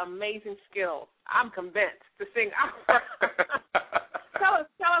amazing skills. I'm convinced to sing opera. Tell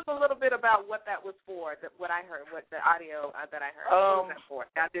us a little bit about what that was for. What I heard, what the audio that I heard. What was that for?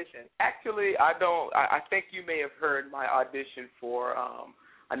 The audition. Actually, I don't. I think you may have heard my audition for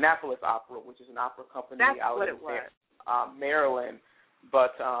Annapolis Opera, which is an opera company out in Maryland.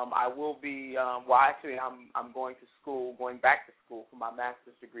 But I will be. I'm going back to school for my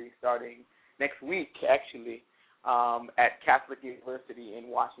master's degree starting next week, actually, at Catholic University in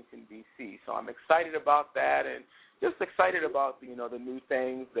Washington, D.C. So I'm excited about that, and just excited about the new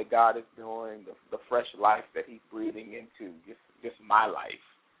things that God is doing, the fresh life that He's breathing into just my life.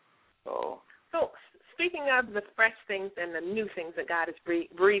 So speaking of the fresh things and the new things that God is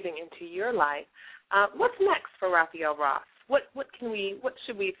breathing into your life, what's next for Rafeal Ross? What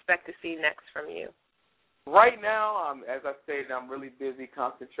should we expect to see next from you? Right now, as I stated, I'm really busy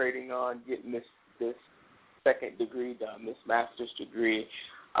concentrating on getting this second degree done, this master's degree.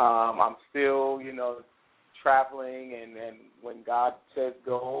 I'm still, traveling, and when God says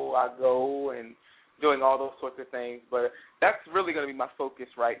go, I go, and doing all those sorts of things. But that's really going to be my focus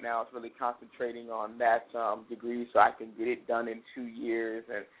right now. It's really concentrating on that degree so I can get it done in 2 years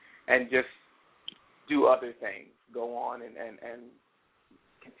and just do other things, go on and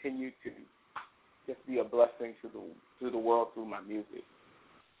continue to just be a blessing to the world through my music.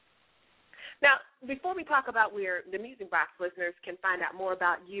 Now, before we talk about where the Music Box listeners can find out more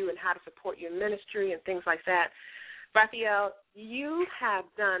about you and how to support your ministry and things like that, Rafeal, you have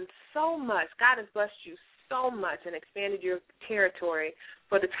done so much. God has blessed you so much and expanded your territory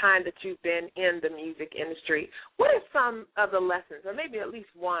for the time that you've been in the music industry. What are some of the lessons, or maybe at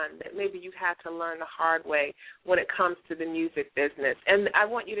least one, that maybe you've had to learn the hard way when it comes to the music business? And I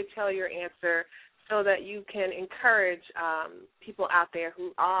want you to tell your answer so that you can encourage people out there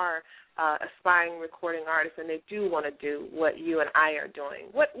who are aspiring recording artists and they do want to do what you and I are doing.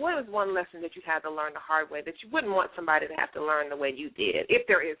 What is one lesson that you had to learn the hard way that you wouldn't want somebody to have to learn the way you did, if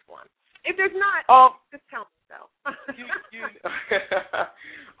there is one? If there's not, just tell me so.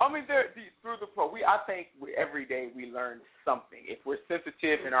 I mean, through the pro, I think every day we learn something. If we're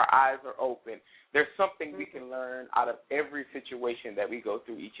sensitive and our eyes are open, there's something we can learn out of every situation that we go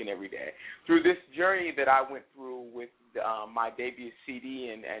through each and every day. Through this journey that I went through with my debut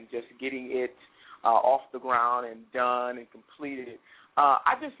CD and just getting it off the ground and done and completed,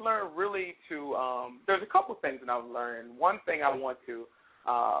 I just learned really there's a couple things that I've learned. One thing I want to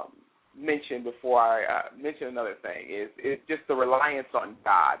mention before I mention another thing is just the reliance on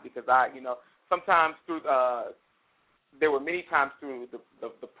God, because sometimes there were many times through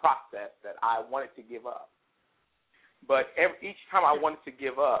the process that I wanted to give up, but each time I wanted to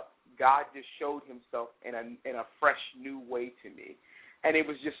give up, God just showed Himself in a fresh new way to me, and it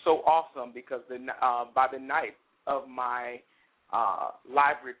was just so awesome because by the night of my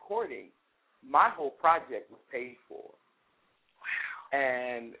live recording, my whole project was paid for. Wow!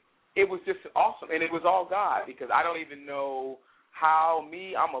 And it was just awesome, and it was all God, because I don't even know how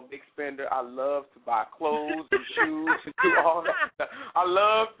I'm a big spender. I love to buy clothes and shoes and do all that stuff. I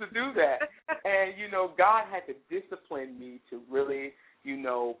love to do that. And, God had to discipline me to really,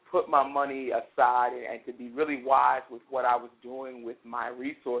 put my money aside and to be really wise with what I was doing with my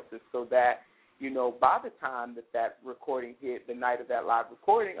resources so that, by the time that recording hit, the night of that live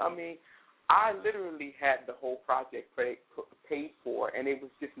recording, I literally had the whole project paid for, and it was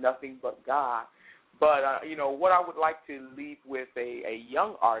just nothing but God. But, what I would like to leave with a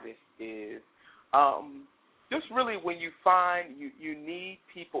young artist is just really when you find you need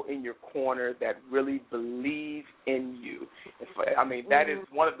people in your corner that really believe in you. That is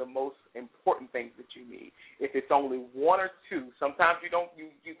one of the most important things that you need. If it's only one or two, sometimes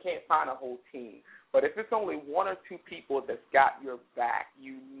you can't find a whole team. But if it's only one or two people that's got your back,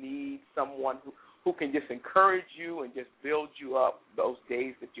 you need someone who can just encourage you and just build you up those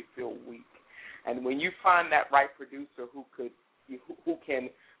days that you feel weak. And when you find that right producer who can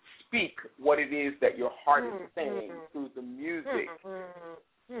speak what it is that your heart is saying through the music,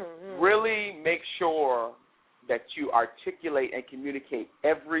 really make sure that you articulate and communicate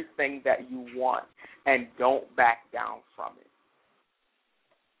everything that you want and don't back down from it.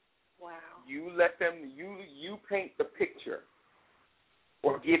 Wow. You let them, you paint the picture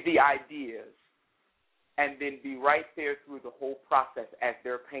or give the ideas, and then be right there through the whole process as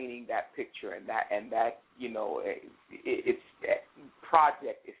they're painting that picture and that that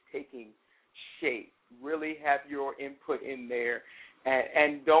project is taking shape. Really have your input in there,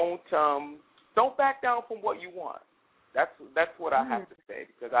 and don't back down from what you want. That's what I have to say,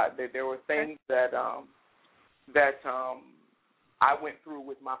 because there were things that I went through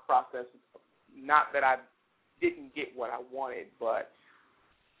with my process. Not that I didn't get what I wanted, but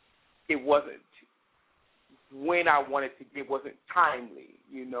it wasn't when I wanted to get, wasn't timely,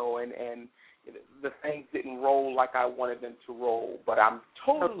 and the things didn't roll like I wanted them to roll. But I'm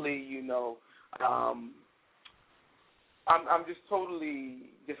totally, I'm just totally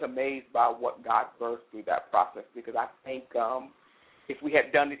just amazed by what God birthed through that process, because I think if we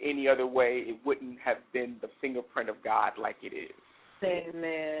had done it any other way, it wouldn't have been the fingerprint of God like it is.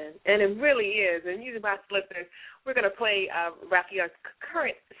 Amen. And it really is. And Music Box listeners, we're going to play Rafeal's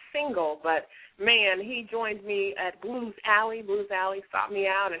current single, but, man, he joined me at Blues Alley. Blues Alley sought me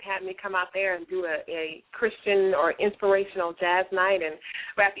out and had me come out there and do a Christian or inspirational jazz night, and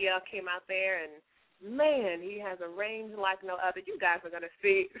Rafeal came out there, and, man, he has a range like no other. You guys are going to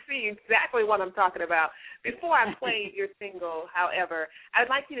see exactly what I'm talking about. Before I play your single, however, I'd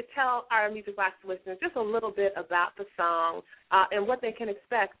like you to tell our Music Box listeners just a little bit about the song and what they can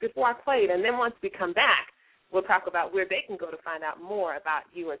expect before I play it. And then once we come back, we'll talk about where they can go to find out more about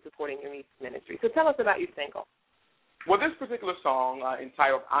you and supporting your music ministry. So tell us about your single. Well, this particular song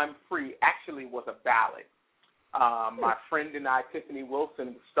entitled I'm Free actually was a ballad. My friend and I, Tiffany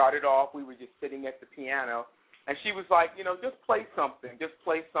Wilson, started off, we were just sitting at the piano, and she was like, just play something,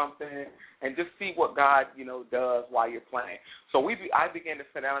 and just see what God, does while you're playing. So I began to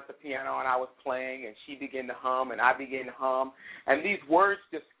sit down at the piano, and I was playing, and she began to hum, and I began to hum, and these words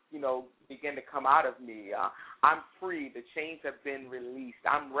just, began to come out of me. I'm free. The chains have been released.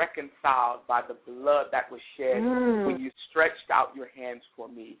 I'm reconciled by the blood that was shed when you stretched out your hands for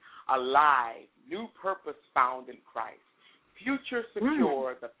me. Alive. New purpose found in Christ. Future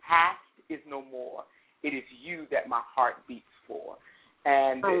secure. The past is no more. It is you that my heart beats for.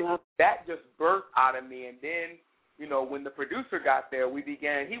 And that just birthed out of me. And then, when the producer got there,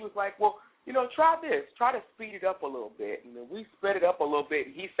 he was like, well, try this. Try to speed it up a little bit. And then we sped it up a little bit.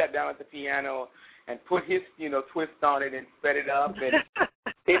 He sat down at the piano and put his, twist on it and sped it up. And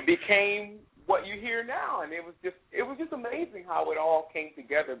it became what you hear now. And it was just amazing how it all came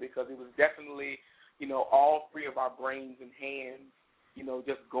together, because it was definitely, all three of our brains and hands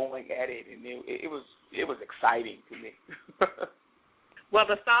just going at it, and it was exciting to me. Well,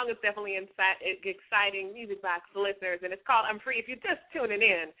 the song is definitely exciting, Music Box listeners, and it's called I'm Free. If you're just tuning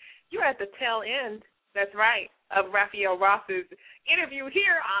in, you're at the tail end, that's right, of Rafeal Ross's interview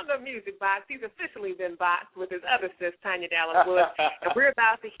here on the Music Box. He's officially been boxed with his other sis, Tanya Dallas Lewis, and we're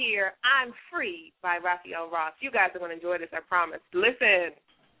about to hear I'm Free by Rafeal Ross. You guys are going to enjoy this, I promise. Listen.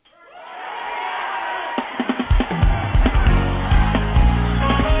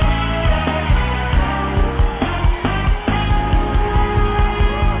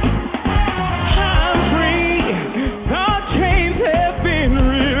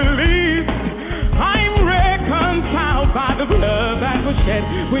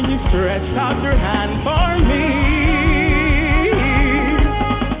 When you stretched out your hand for me.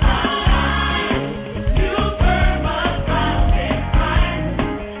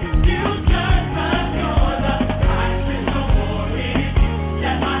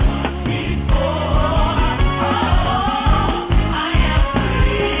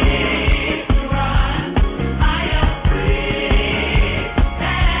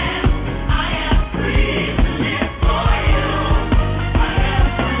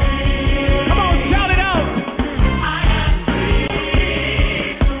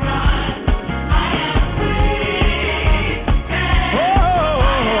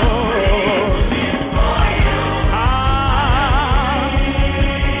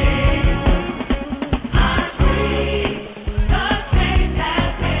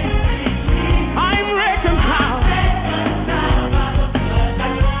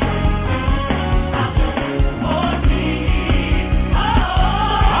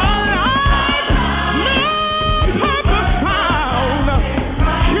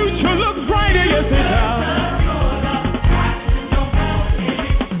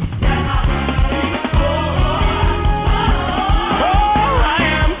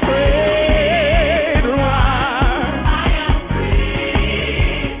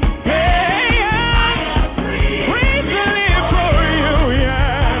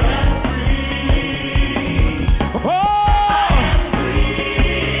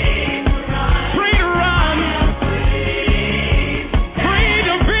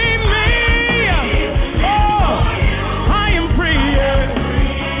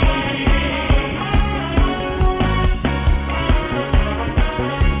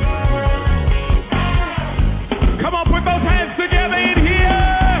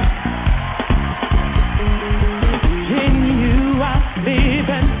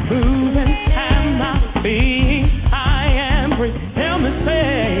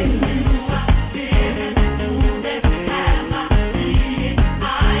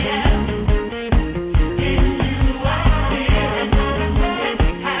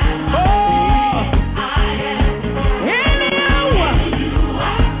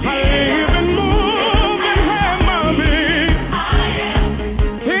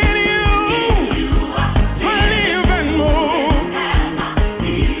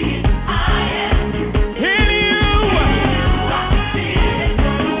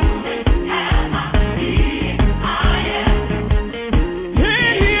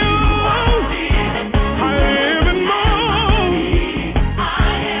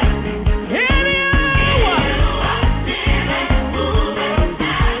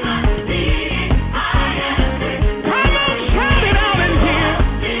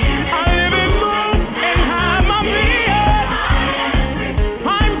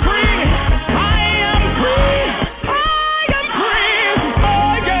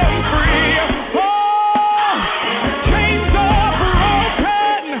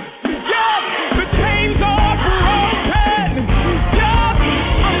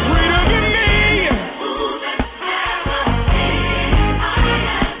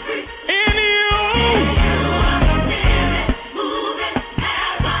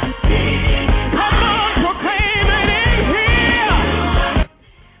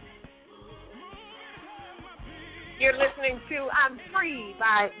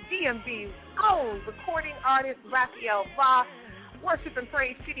 by DMV's own recording artist, Rafeal Ross, Worship and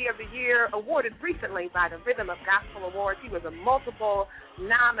Praise CD of the Year, awarded recently by the Rhythm of Gospel Awards. He was a multiple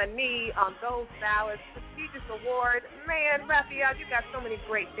nominee on those ballots, prestigious award. Man, Rafeal, you got so many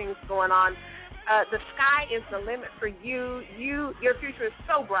great things going on. The sky is the limit for you. Your future is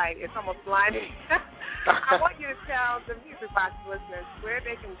so bright, it's almost blinding. I want you to tell the Music Box listeners where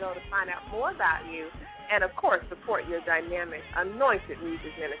they can go to find out more about you and, of course, support your dynamic, anointed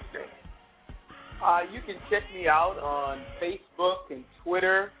music ministry. You can check me out on Facebook and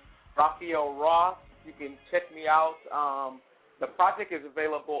Twitter, Rafeal Ross. You can check me out. The project is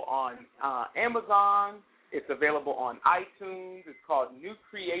available on Amazon, It's available on iTunes. It's called New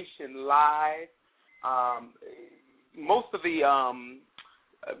Creation Live. Most of the online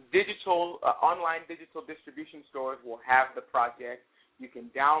digital distribution stores will have the project. You can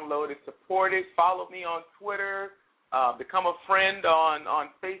download it, support it, follow me on Twitter, become a friend on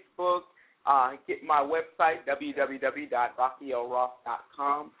Facebook, get my website,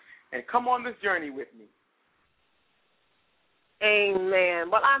 www.rafealross.com, and come on this journey with me. Amen.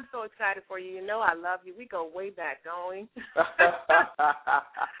 Well, I'm so excited for you. You know I love you. We go way back, don't we? I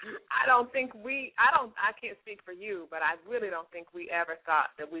can't speak for you, but I really don't think we ever thought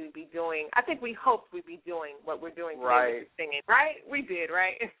that we would be doing, I think we hoped we'd be doing what we're doing today, right. Singing, right? We did,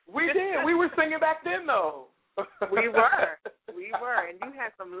 right? We did. We were singing back then, though. We were, and you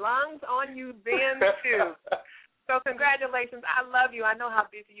had some lungs on you then, too. So congratulations. I love you. I know how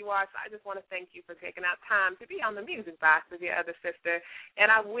busy you are, so I just want to thank you for taking out time to be on the Music Box with your other sister. And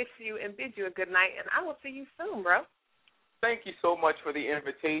I wish you and bid you a good night, and I will see you soon, bro. Thank you so much for the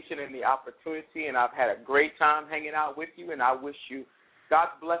invitation and the opportunity, and I've had a great time hanging out with you, and I wish you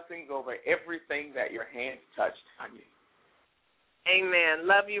God's blessings over everything that your hands touched, Tanya. Amen.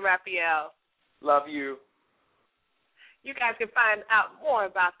 Love you, Rafeal. Love you. You guys can find out more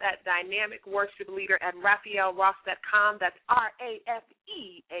about that dynamic worship leader at RafealRoss.com. That's RafealRoss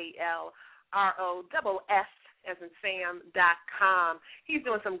as in Sam.com. He's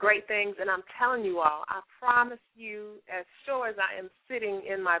doing some great things, and I'm telling you all, I promise you, as sure as I am sitting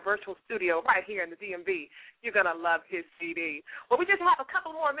in my virtual studio right here in the DMV, you're going to love his CD. Well, we just have a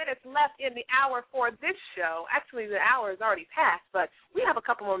couple more minutes left in the hour for this show. Actually, the hour is already passed, but we have a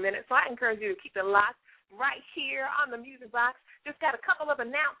couple more minutes, so I encourage you to keep it locked right here on the Music Box. Just got a couple of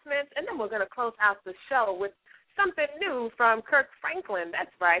announcements, and then we're going to close out the show with something new from Kirk Franklin.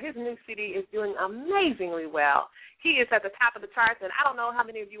 That's right. His new CD is doing amazingly well. He is at the top of the charts, and I don't know how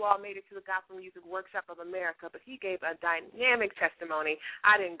many of you all made it to the Gospel Music Workshop of America, but he gave a dynamic testimony.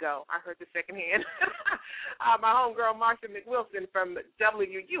 I didn't go. I heard the secondhand. My homegirl, Marsha McWilson from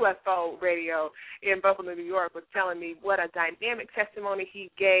WUFO Radio in Buffalo, New York, was telling me what a dynamic testimony he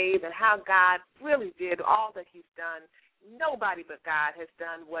gave and how God really did all that he's done. Nobody but God has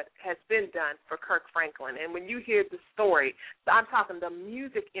done what has been done for Kirk Franklin. And when you hear the story, I'm talking the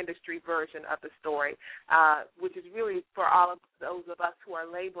music industry version of the story, which is really for all of those of us who are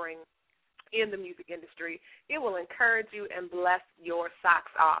laboring in the music industry, it will encourage you and bless your socks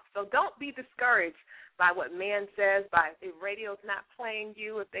off. So don't be discouraged by what man says, by if radio's not playing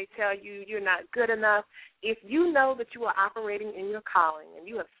you, if they tell you you're not good enough. If you know that you are operating in your calling and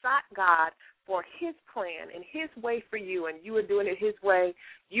you have sought God for his plan and his way for you, and you are doing it his way,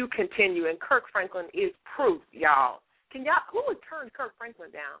 you continue. And Kirk Franklin is proof, y'all. Who would turn Kirk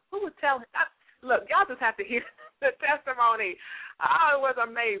Franklin down? Who would tell him? Look, y'all just have to hear the testimony. Oh, it was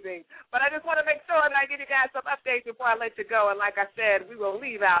amazing. But I just want to make sure that I give you guys some updates before I let you go. And like I said, we will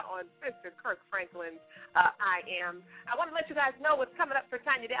leave out on Mr. Kirk Franklin's I Am. I want to let you guys know what's coming up for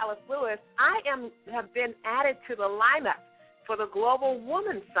Tanya Dallas Lewis. I have been added to the lineup for the Global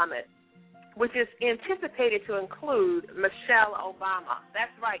Woman Summit, which is anticipated to include Michelle Obama.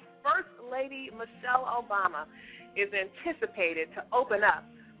 That's right. First Lady Michelle Obama is anticipated to open up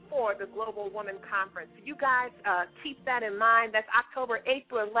for the Global Woman Conference. You guys keep that in mind. That's October 8th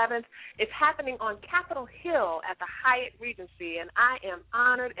through 11th. It's happening on Capitol Hill at the Hyatt Regency, and I am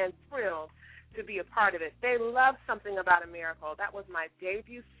honored and thrilled to be a part of it. They love Something About a Miracle. That was my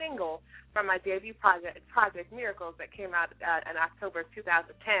debut single from my debut project Miracles, that came out in October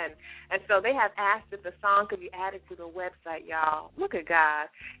 2010. And so they have asked if the song could be added to the website, y'all. Look at God.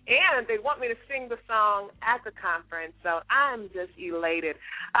 And they want me to sing the song at the conference, so I'm just elated.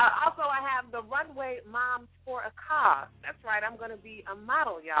 Also, I have the Runway Moms for a Cause. That's right, I'm going to be a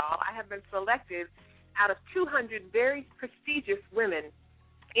model, y'all. I have been selected out of 200 very prestigious women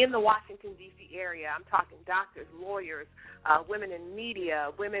in the Washington, D.C. area. I'm talking doctors, lawyers, women in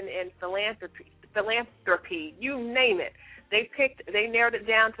media, women in philanthropy, you name it. They narrowed it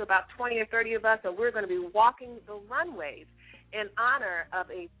down to about 20 or 30 of us, and we're going to be walking the runways in honor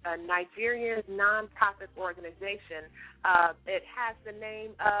of a Nigerian nonprofit organization. It has the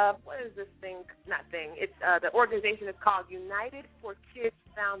name of, what is this thing? It's the organization is called United for Kids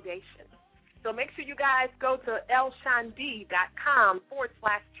Foundation. So make sure you guys go to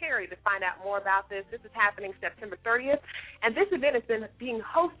elshandi.com/charity to find out more about this. This is happening September 30th, and this event has been being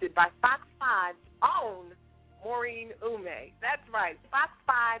hosted by Fox 5's own Maureen Ume. That's right, Fox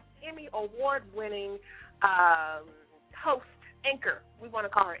 5 Emmy Award-winning host, anchor. We want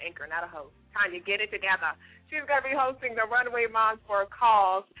to call her anchor, not a host. Tanya, get it together. She's going to be hosting the Runway Moms for a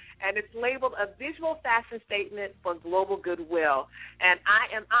Cause, and it's labeled A Visual Fashion Statement for Global Goodwill. And I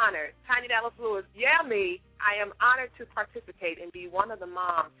am honored, Tanya Dallas Lewis, I am honored to participate and be one of the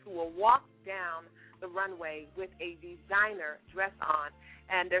moms who will walk down the runway with a designer dress on.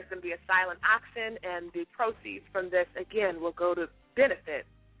 And there's going to be a silent auction, and the proceeds from this, again, will go to benefit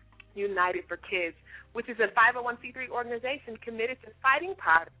United for Kids, which is a 501c3 organization committed to fighting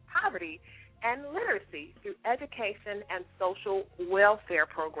poverty and literacy through education and social welfare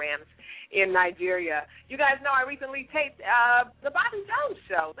programs in Nigeria. You guys know I recently taped the Bobby Jones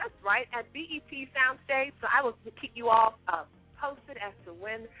show. That's right, at BET Soundstage. So I will keep you all posted as to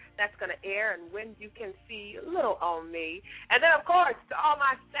when that's going to air and when you can see little on me. And then, of course, to all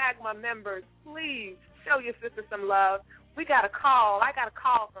my SAGMA members, please show your sister some love. We got a call. I got a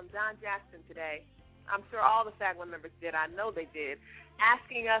call from Don Jackson today. I'm sure all the SAGMA members did. I know they did.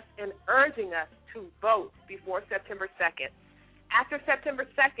 Asking us and urging us to vote before September 2nd. After September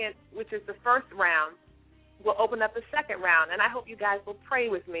 2nd, which is the first round, we'll open up the second round, and I hope you guys will pray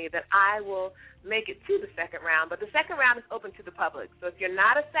with me that I will make it to the second round. But the second round is open to the public. So if you're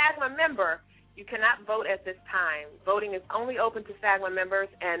not a SAGMA member, you cannot vote at this time. Voting is only open to SAGMA members,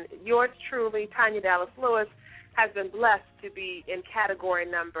 and yours truly, Tanya Dallas Lewis, has been blessed to be in category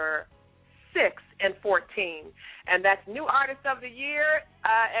number 6 and 14, and that's New Artist of the Year,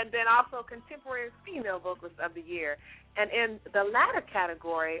 and then also Contemporary Female Vocalist of the Year. And in the latter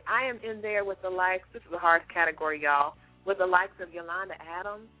category, I am in there with the likes, this is a hard category, y'all, with the likes of Yolanda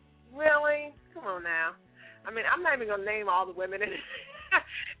Adams. Really? Come on now. I mean, I'm not even going to name all the women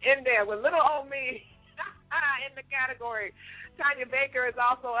in there with little old me in the category. Tanya Baker is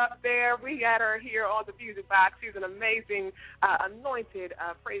also up there. We got her here on the Music Box. She's an amazing, anointed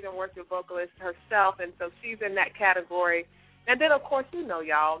praise and worship vocalist herself, and so she's in that category. And then, of course, you know,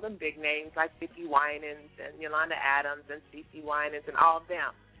 y'all, them big names like Vicki Winans and Yolanda Adams and CeCe Winans and all of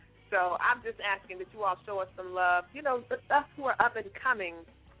them. So I'm just asking that you all show us some love. You know, the us who are up and coming,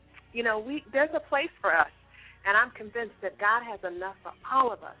 you know, there's a place for us, and I'm convinced that God has enough for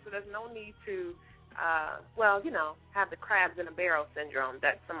all of us, so there's no need to have the crabs in a barrel syndrome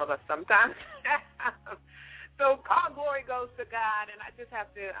that some of us sometimes have. So all glory goes to God, and I just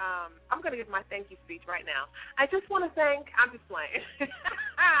have to, I'm going to give my thank you speech right now. I just want to thank, I'm just playing.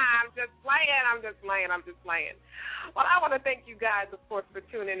 I'm just playing. Well, I want to thank you guys, of course, for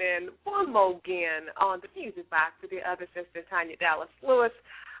tuning in one more again on the Music Box with your other sister, Tanya Dallas Lewis,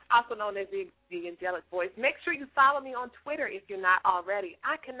 also known as the Angelic Voice. Make sure you follow me on Twitter if you're not already.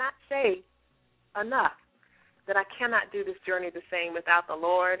 I cannot say enough that I cannot do this journey the same without the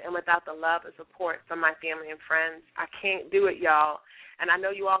Lord and without the love and support from my family and friends. I can't do it, y'all. And I know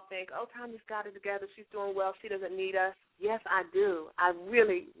you all think, oh, Tanya's got it together. She's doing well. She doesn't need us. Yes, I do. I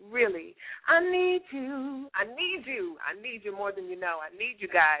really, really, I need you. I need you. I need you more than you know. I need you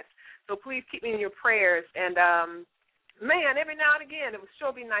guys. So please keep me in your prayers. And, man, every now and again, it would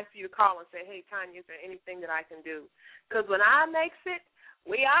sure be nice for you to call and say, hey, Tanya, is there anything that I can do? Because when I makes it,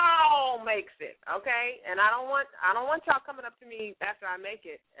 we all makes it, okay? And I don't want y'all coming up to me after I make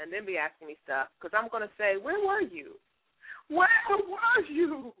it and then be asking me stuff, because I'm going to say, where were you? Where were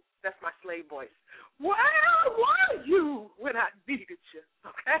you? That's my slave voice. Where were you when I needed you,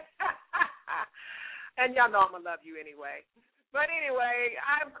 okay? And y'all know I'm going to love you anyway. But anyway,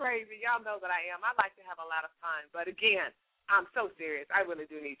 I'm crazy. Y'all know that I am. I like to have a lot of fun. But again, I'm so serious. I really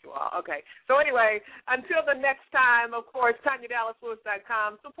do need you all. Okay. So anyway, until the next time, of course,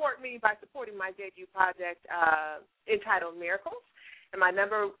 TanyaDallasLewis.com. Support me by supporting my debut project entitled Miracles. And my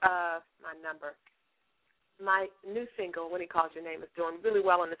new single, When He Calls Your Name, is doing really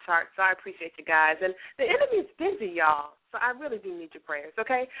well on the charts. So I appreciate you guys. And the enemy's busy, y'all. So I really do need your prayers,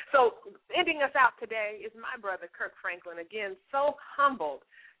 okay? So ending us out today is my brother, Kirk Franklin. Again, so humbled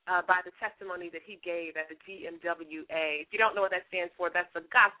by the testimony that he gave at the GMWA. If you don't know what that stands for, that's the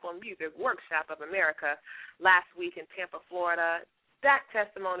Gospel Music Workshop of America last week in Tampa, Florida. That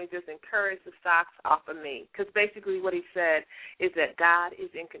testimony just encouraged the socks off of me, because basically what he said is that God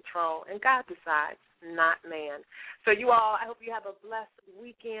is in control and God decides, not man. So you all, I hope you have a blessed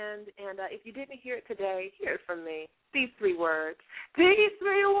weekend, and if you didn't hear it today, hear it from me. These three words. I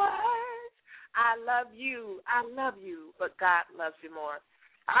love you, but God loves you more.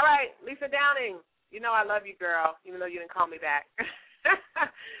 All right, Lisa Downing, you know I love you, girl, even though you didn't call me back.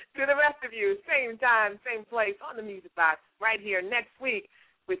 To the rest of you, same time, same place on the Music Box, right here next week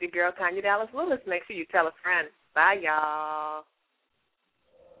with your girl, Tanya Dallas Lewis. Make sure you tell a friend. Bye, y'all.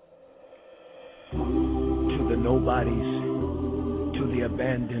 To the nobodies, to the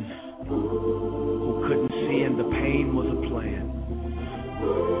abandoned, who couldn't see and the pain was a plan.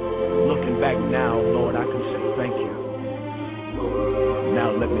 Looking back now, Lord, I can say thank you.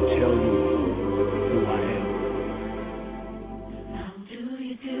 Now let me tell you who I am. How do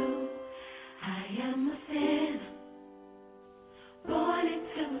you do? I am a sin, born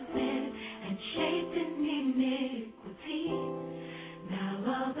into sin and shaped in iniquity. Now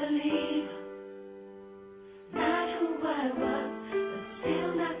I believe, not who I was, but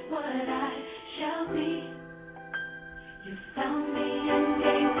still not what I shall be. You found me and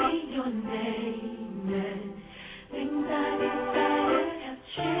gave me your name, and things I decided have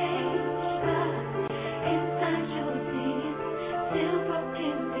changed. But inside your being, still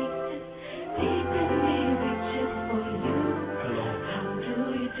broken pieces, deep in me reaches for you. Hello. How do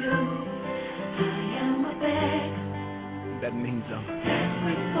you do? I am a beg. That means I'm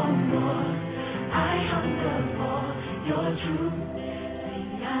Desperate for more. I hunger for your truth.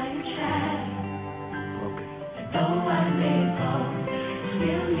 See, I am shattered. And though I may fall,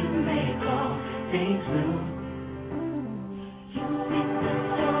 still you make all things new. You make the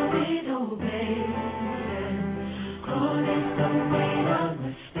story obey. Corners the weight of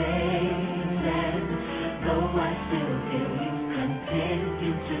mistakes. And though I still feel you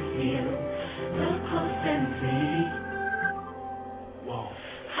continue to heal, look close and see. whoa.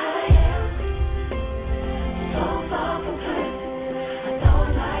 I am so far from perfect. I thought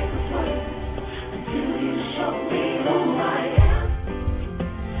life was worth until you showed me who I am.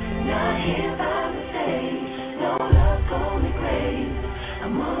 Not here by mistake, no love, only grace.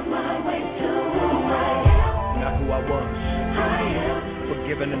 I'm on my way to who I am. Not who I was. I am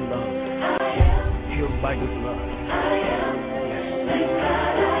Forgiven and loved. I am Healed by His blood. I am. Yes. Thank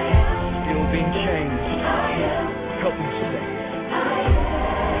God I am. Still being changed. I am. Help me stay.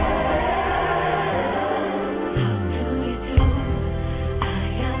 How do you do? I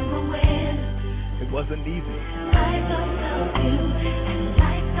am a winner. It wasn't easy. I don't know you, and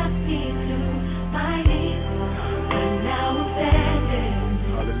life got me to my knees. I'm now abandoned,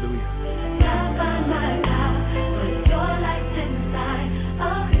 Hallelujah. not by my power, but your light's inside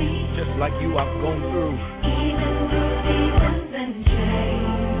of me. Just like you, I've gone through. Even through demons and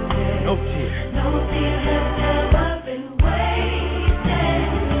changes, No tear. no tears have ever been wasted.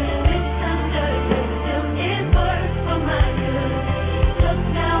 This under still is work for my good. Look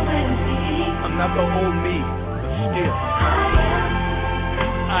now and see. I'm not the old me, but still,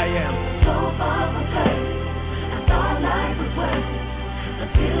 I am. So far from perfect, I thought life was worth it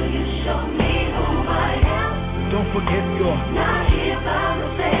until you showed me who I am. Don't forget your. Not here by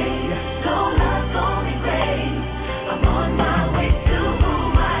mistake, no love, only grace. I'm on my way to who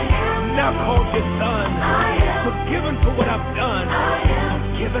I am. Now called your son. I am Forgiven for what I've done. I am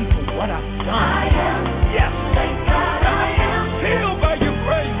Forgiven for what I've done. I am. Yes. Thank God I am. Sealed by your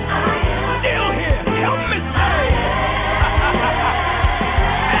grace. I am. Still here. Help me stay.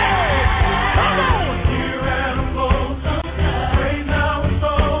 Come on.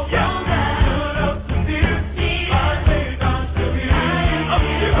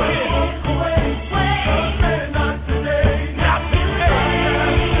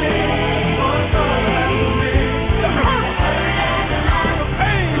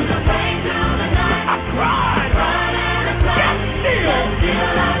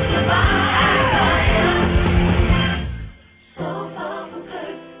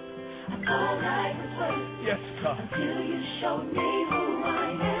 Until you showed me who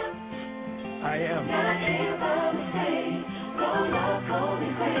I am. I am. Not here by mistake, no love,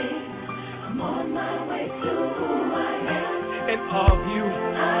 only grace. I'm on my way to who I am. In awe of you.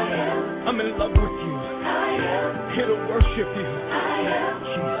 I am. I'm in love with you. I am. Here to worship you. I am.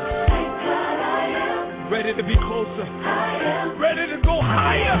 Jesus. Thank God I am. Ready to be closer. I am. Ready to go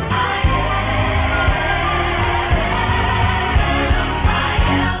higher. I am.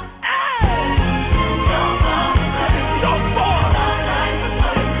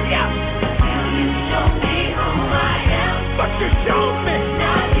 You showed me.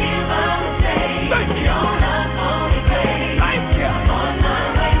 Not here by mistake. Thank you. No love, only grace. Thank you. On my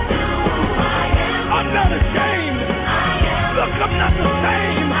way to who I am. I'm not ashamed. I am. Look, I'm not the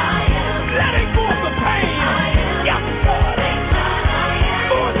same. I am. Letting go of the pain. I am. Yes, Lord. Thank God I am.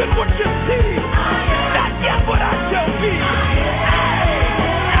 More than what you see. I am. Not yet what I shall be. I am.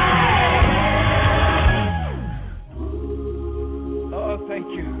 Oh, thank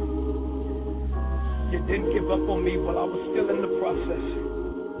you. You didn't give up on me while I was still in the process.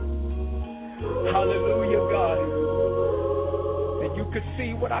 Hallelujah, God. That you could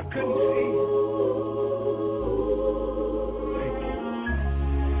see what I couldn't see. Thank you.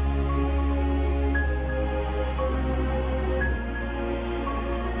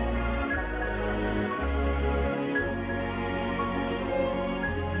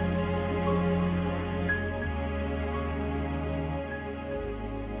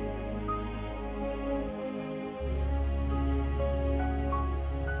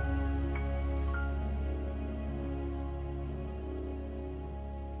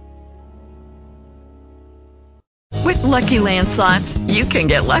 Lucky Land Slots, you can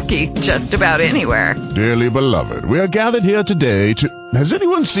get lucky just about anywhere. Dearly beloved, we are gathered here today to... Has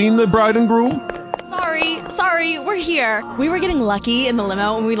anyone seen the bride and groom? Sorry, we're here. We were getting lucky in the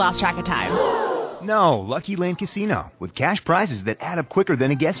limo and we lost track of time. No, Lucky Land Casino, with cash prizes that add up quicker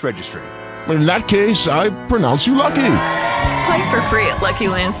than a guest registry. In that case, I pronounce you lucky. Play for free at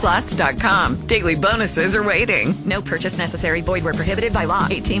LuckyLandSlots.com. Daily bonuses are waiting. No purchase necessary. Void where prohibited by law.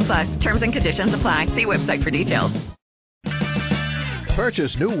 18+. Terms and conditions apply. See website for details.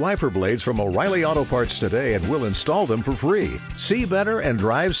 Purchase new wiper blades from O'Reilly Auto Parts today and we'll install them for free. See better and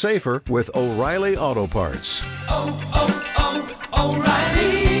drive safer with O'Reilly Auto Parts.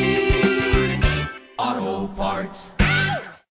 O'Reilly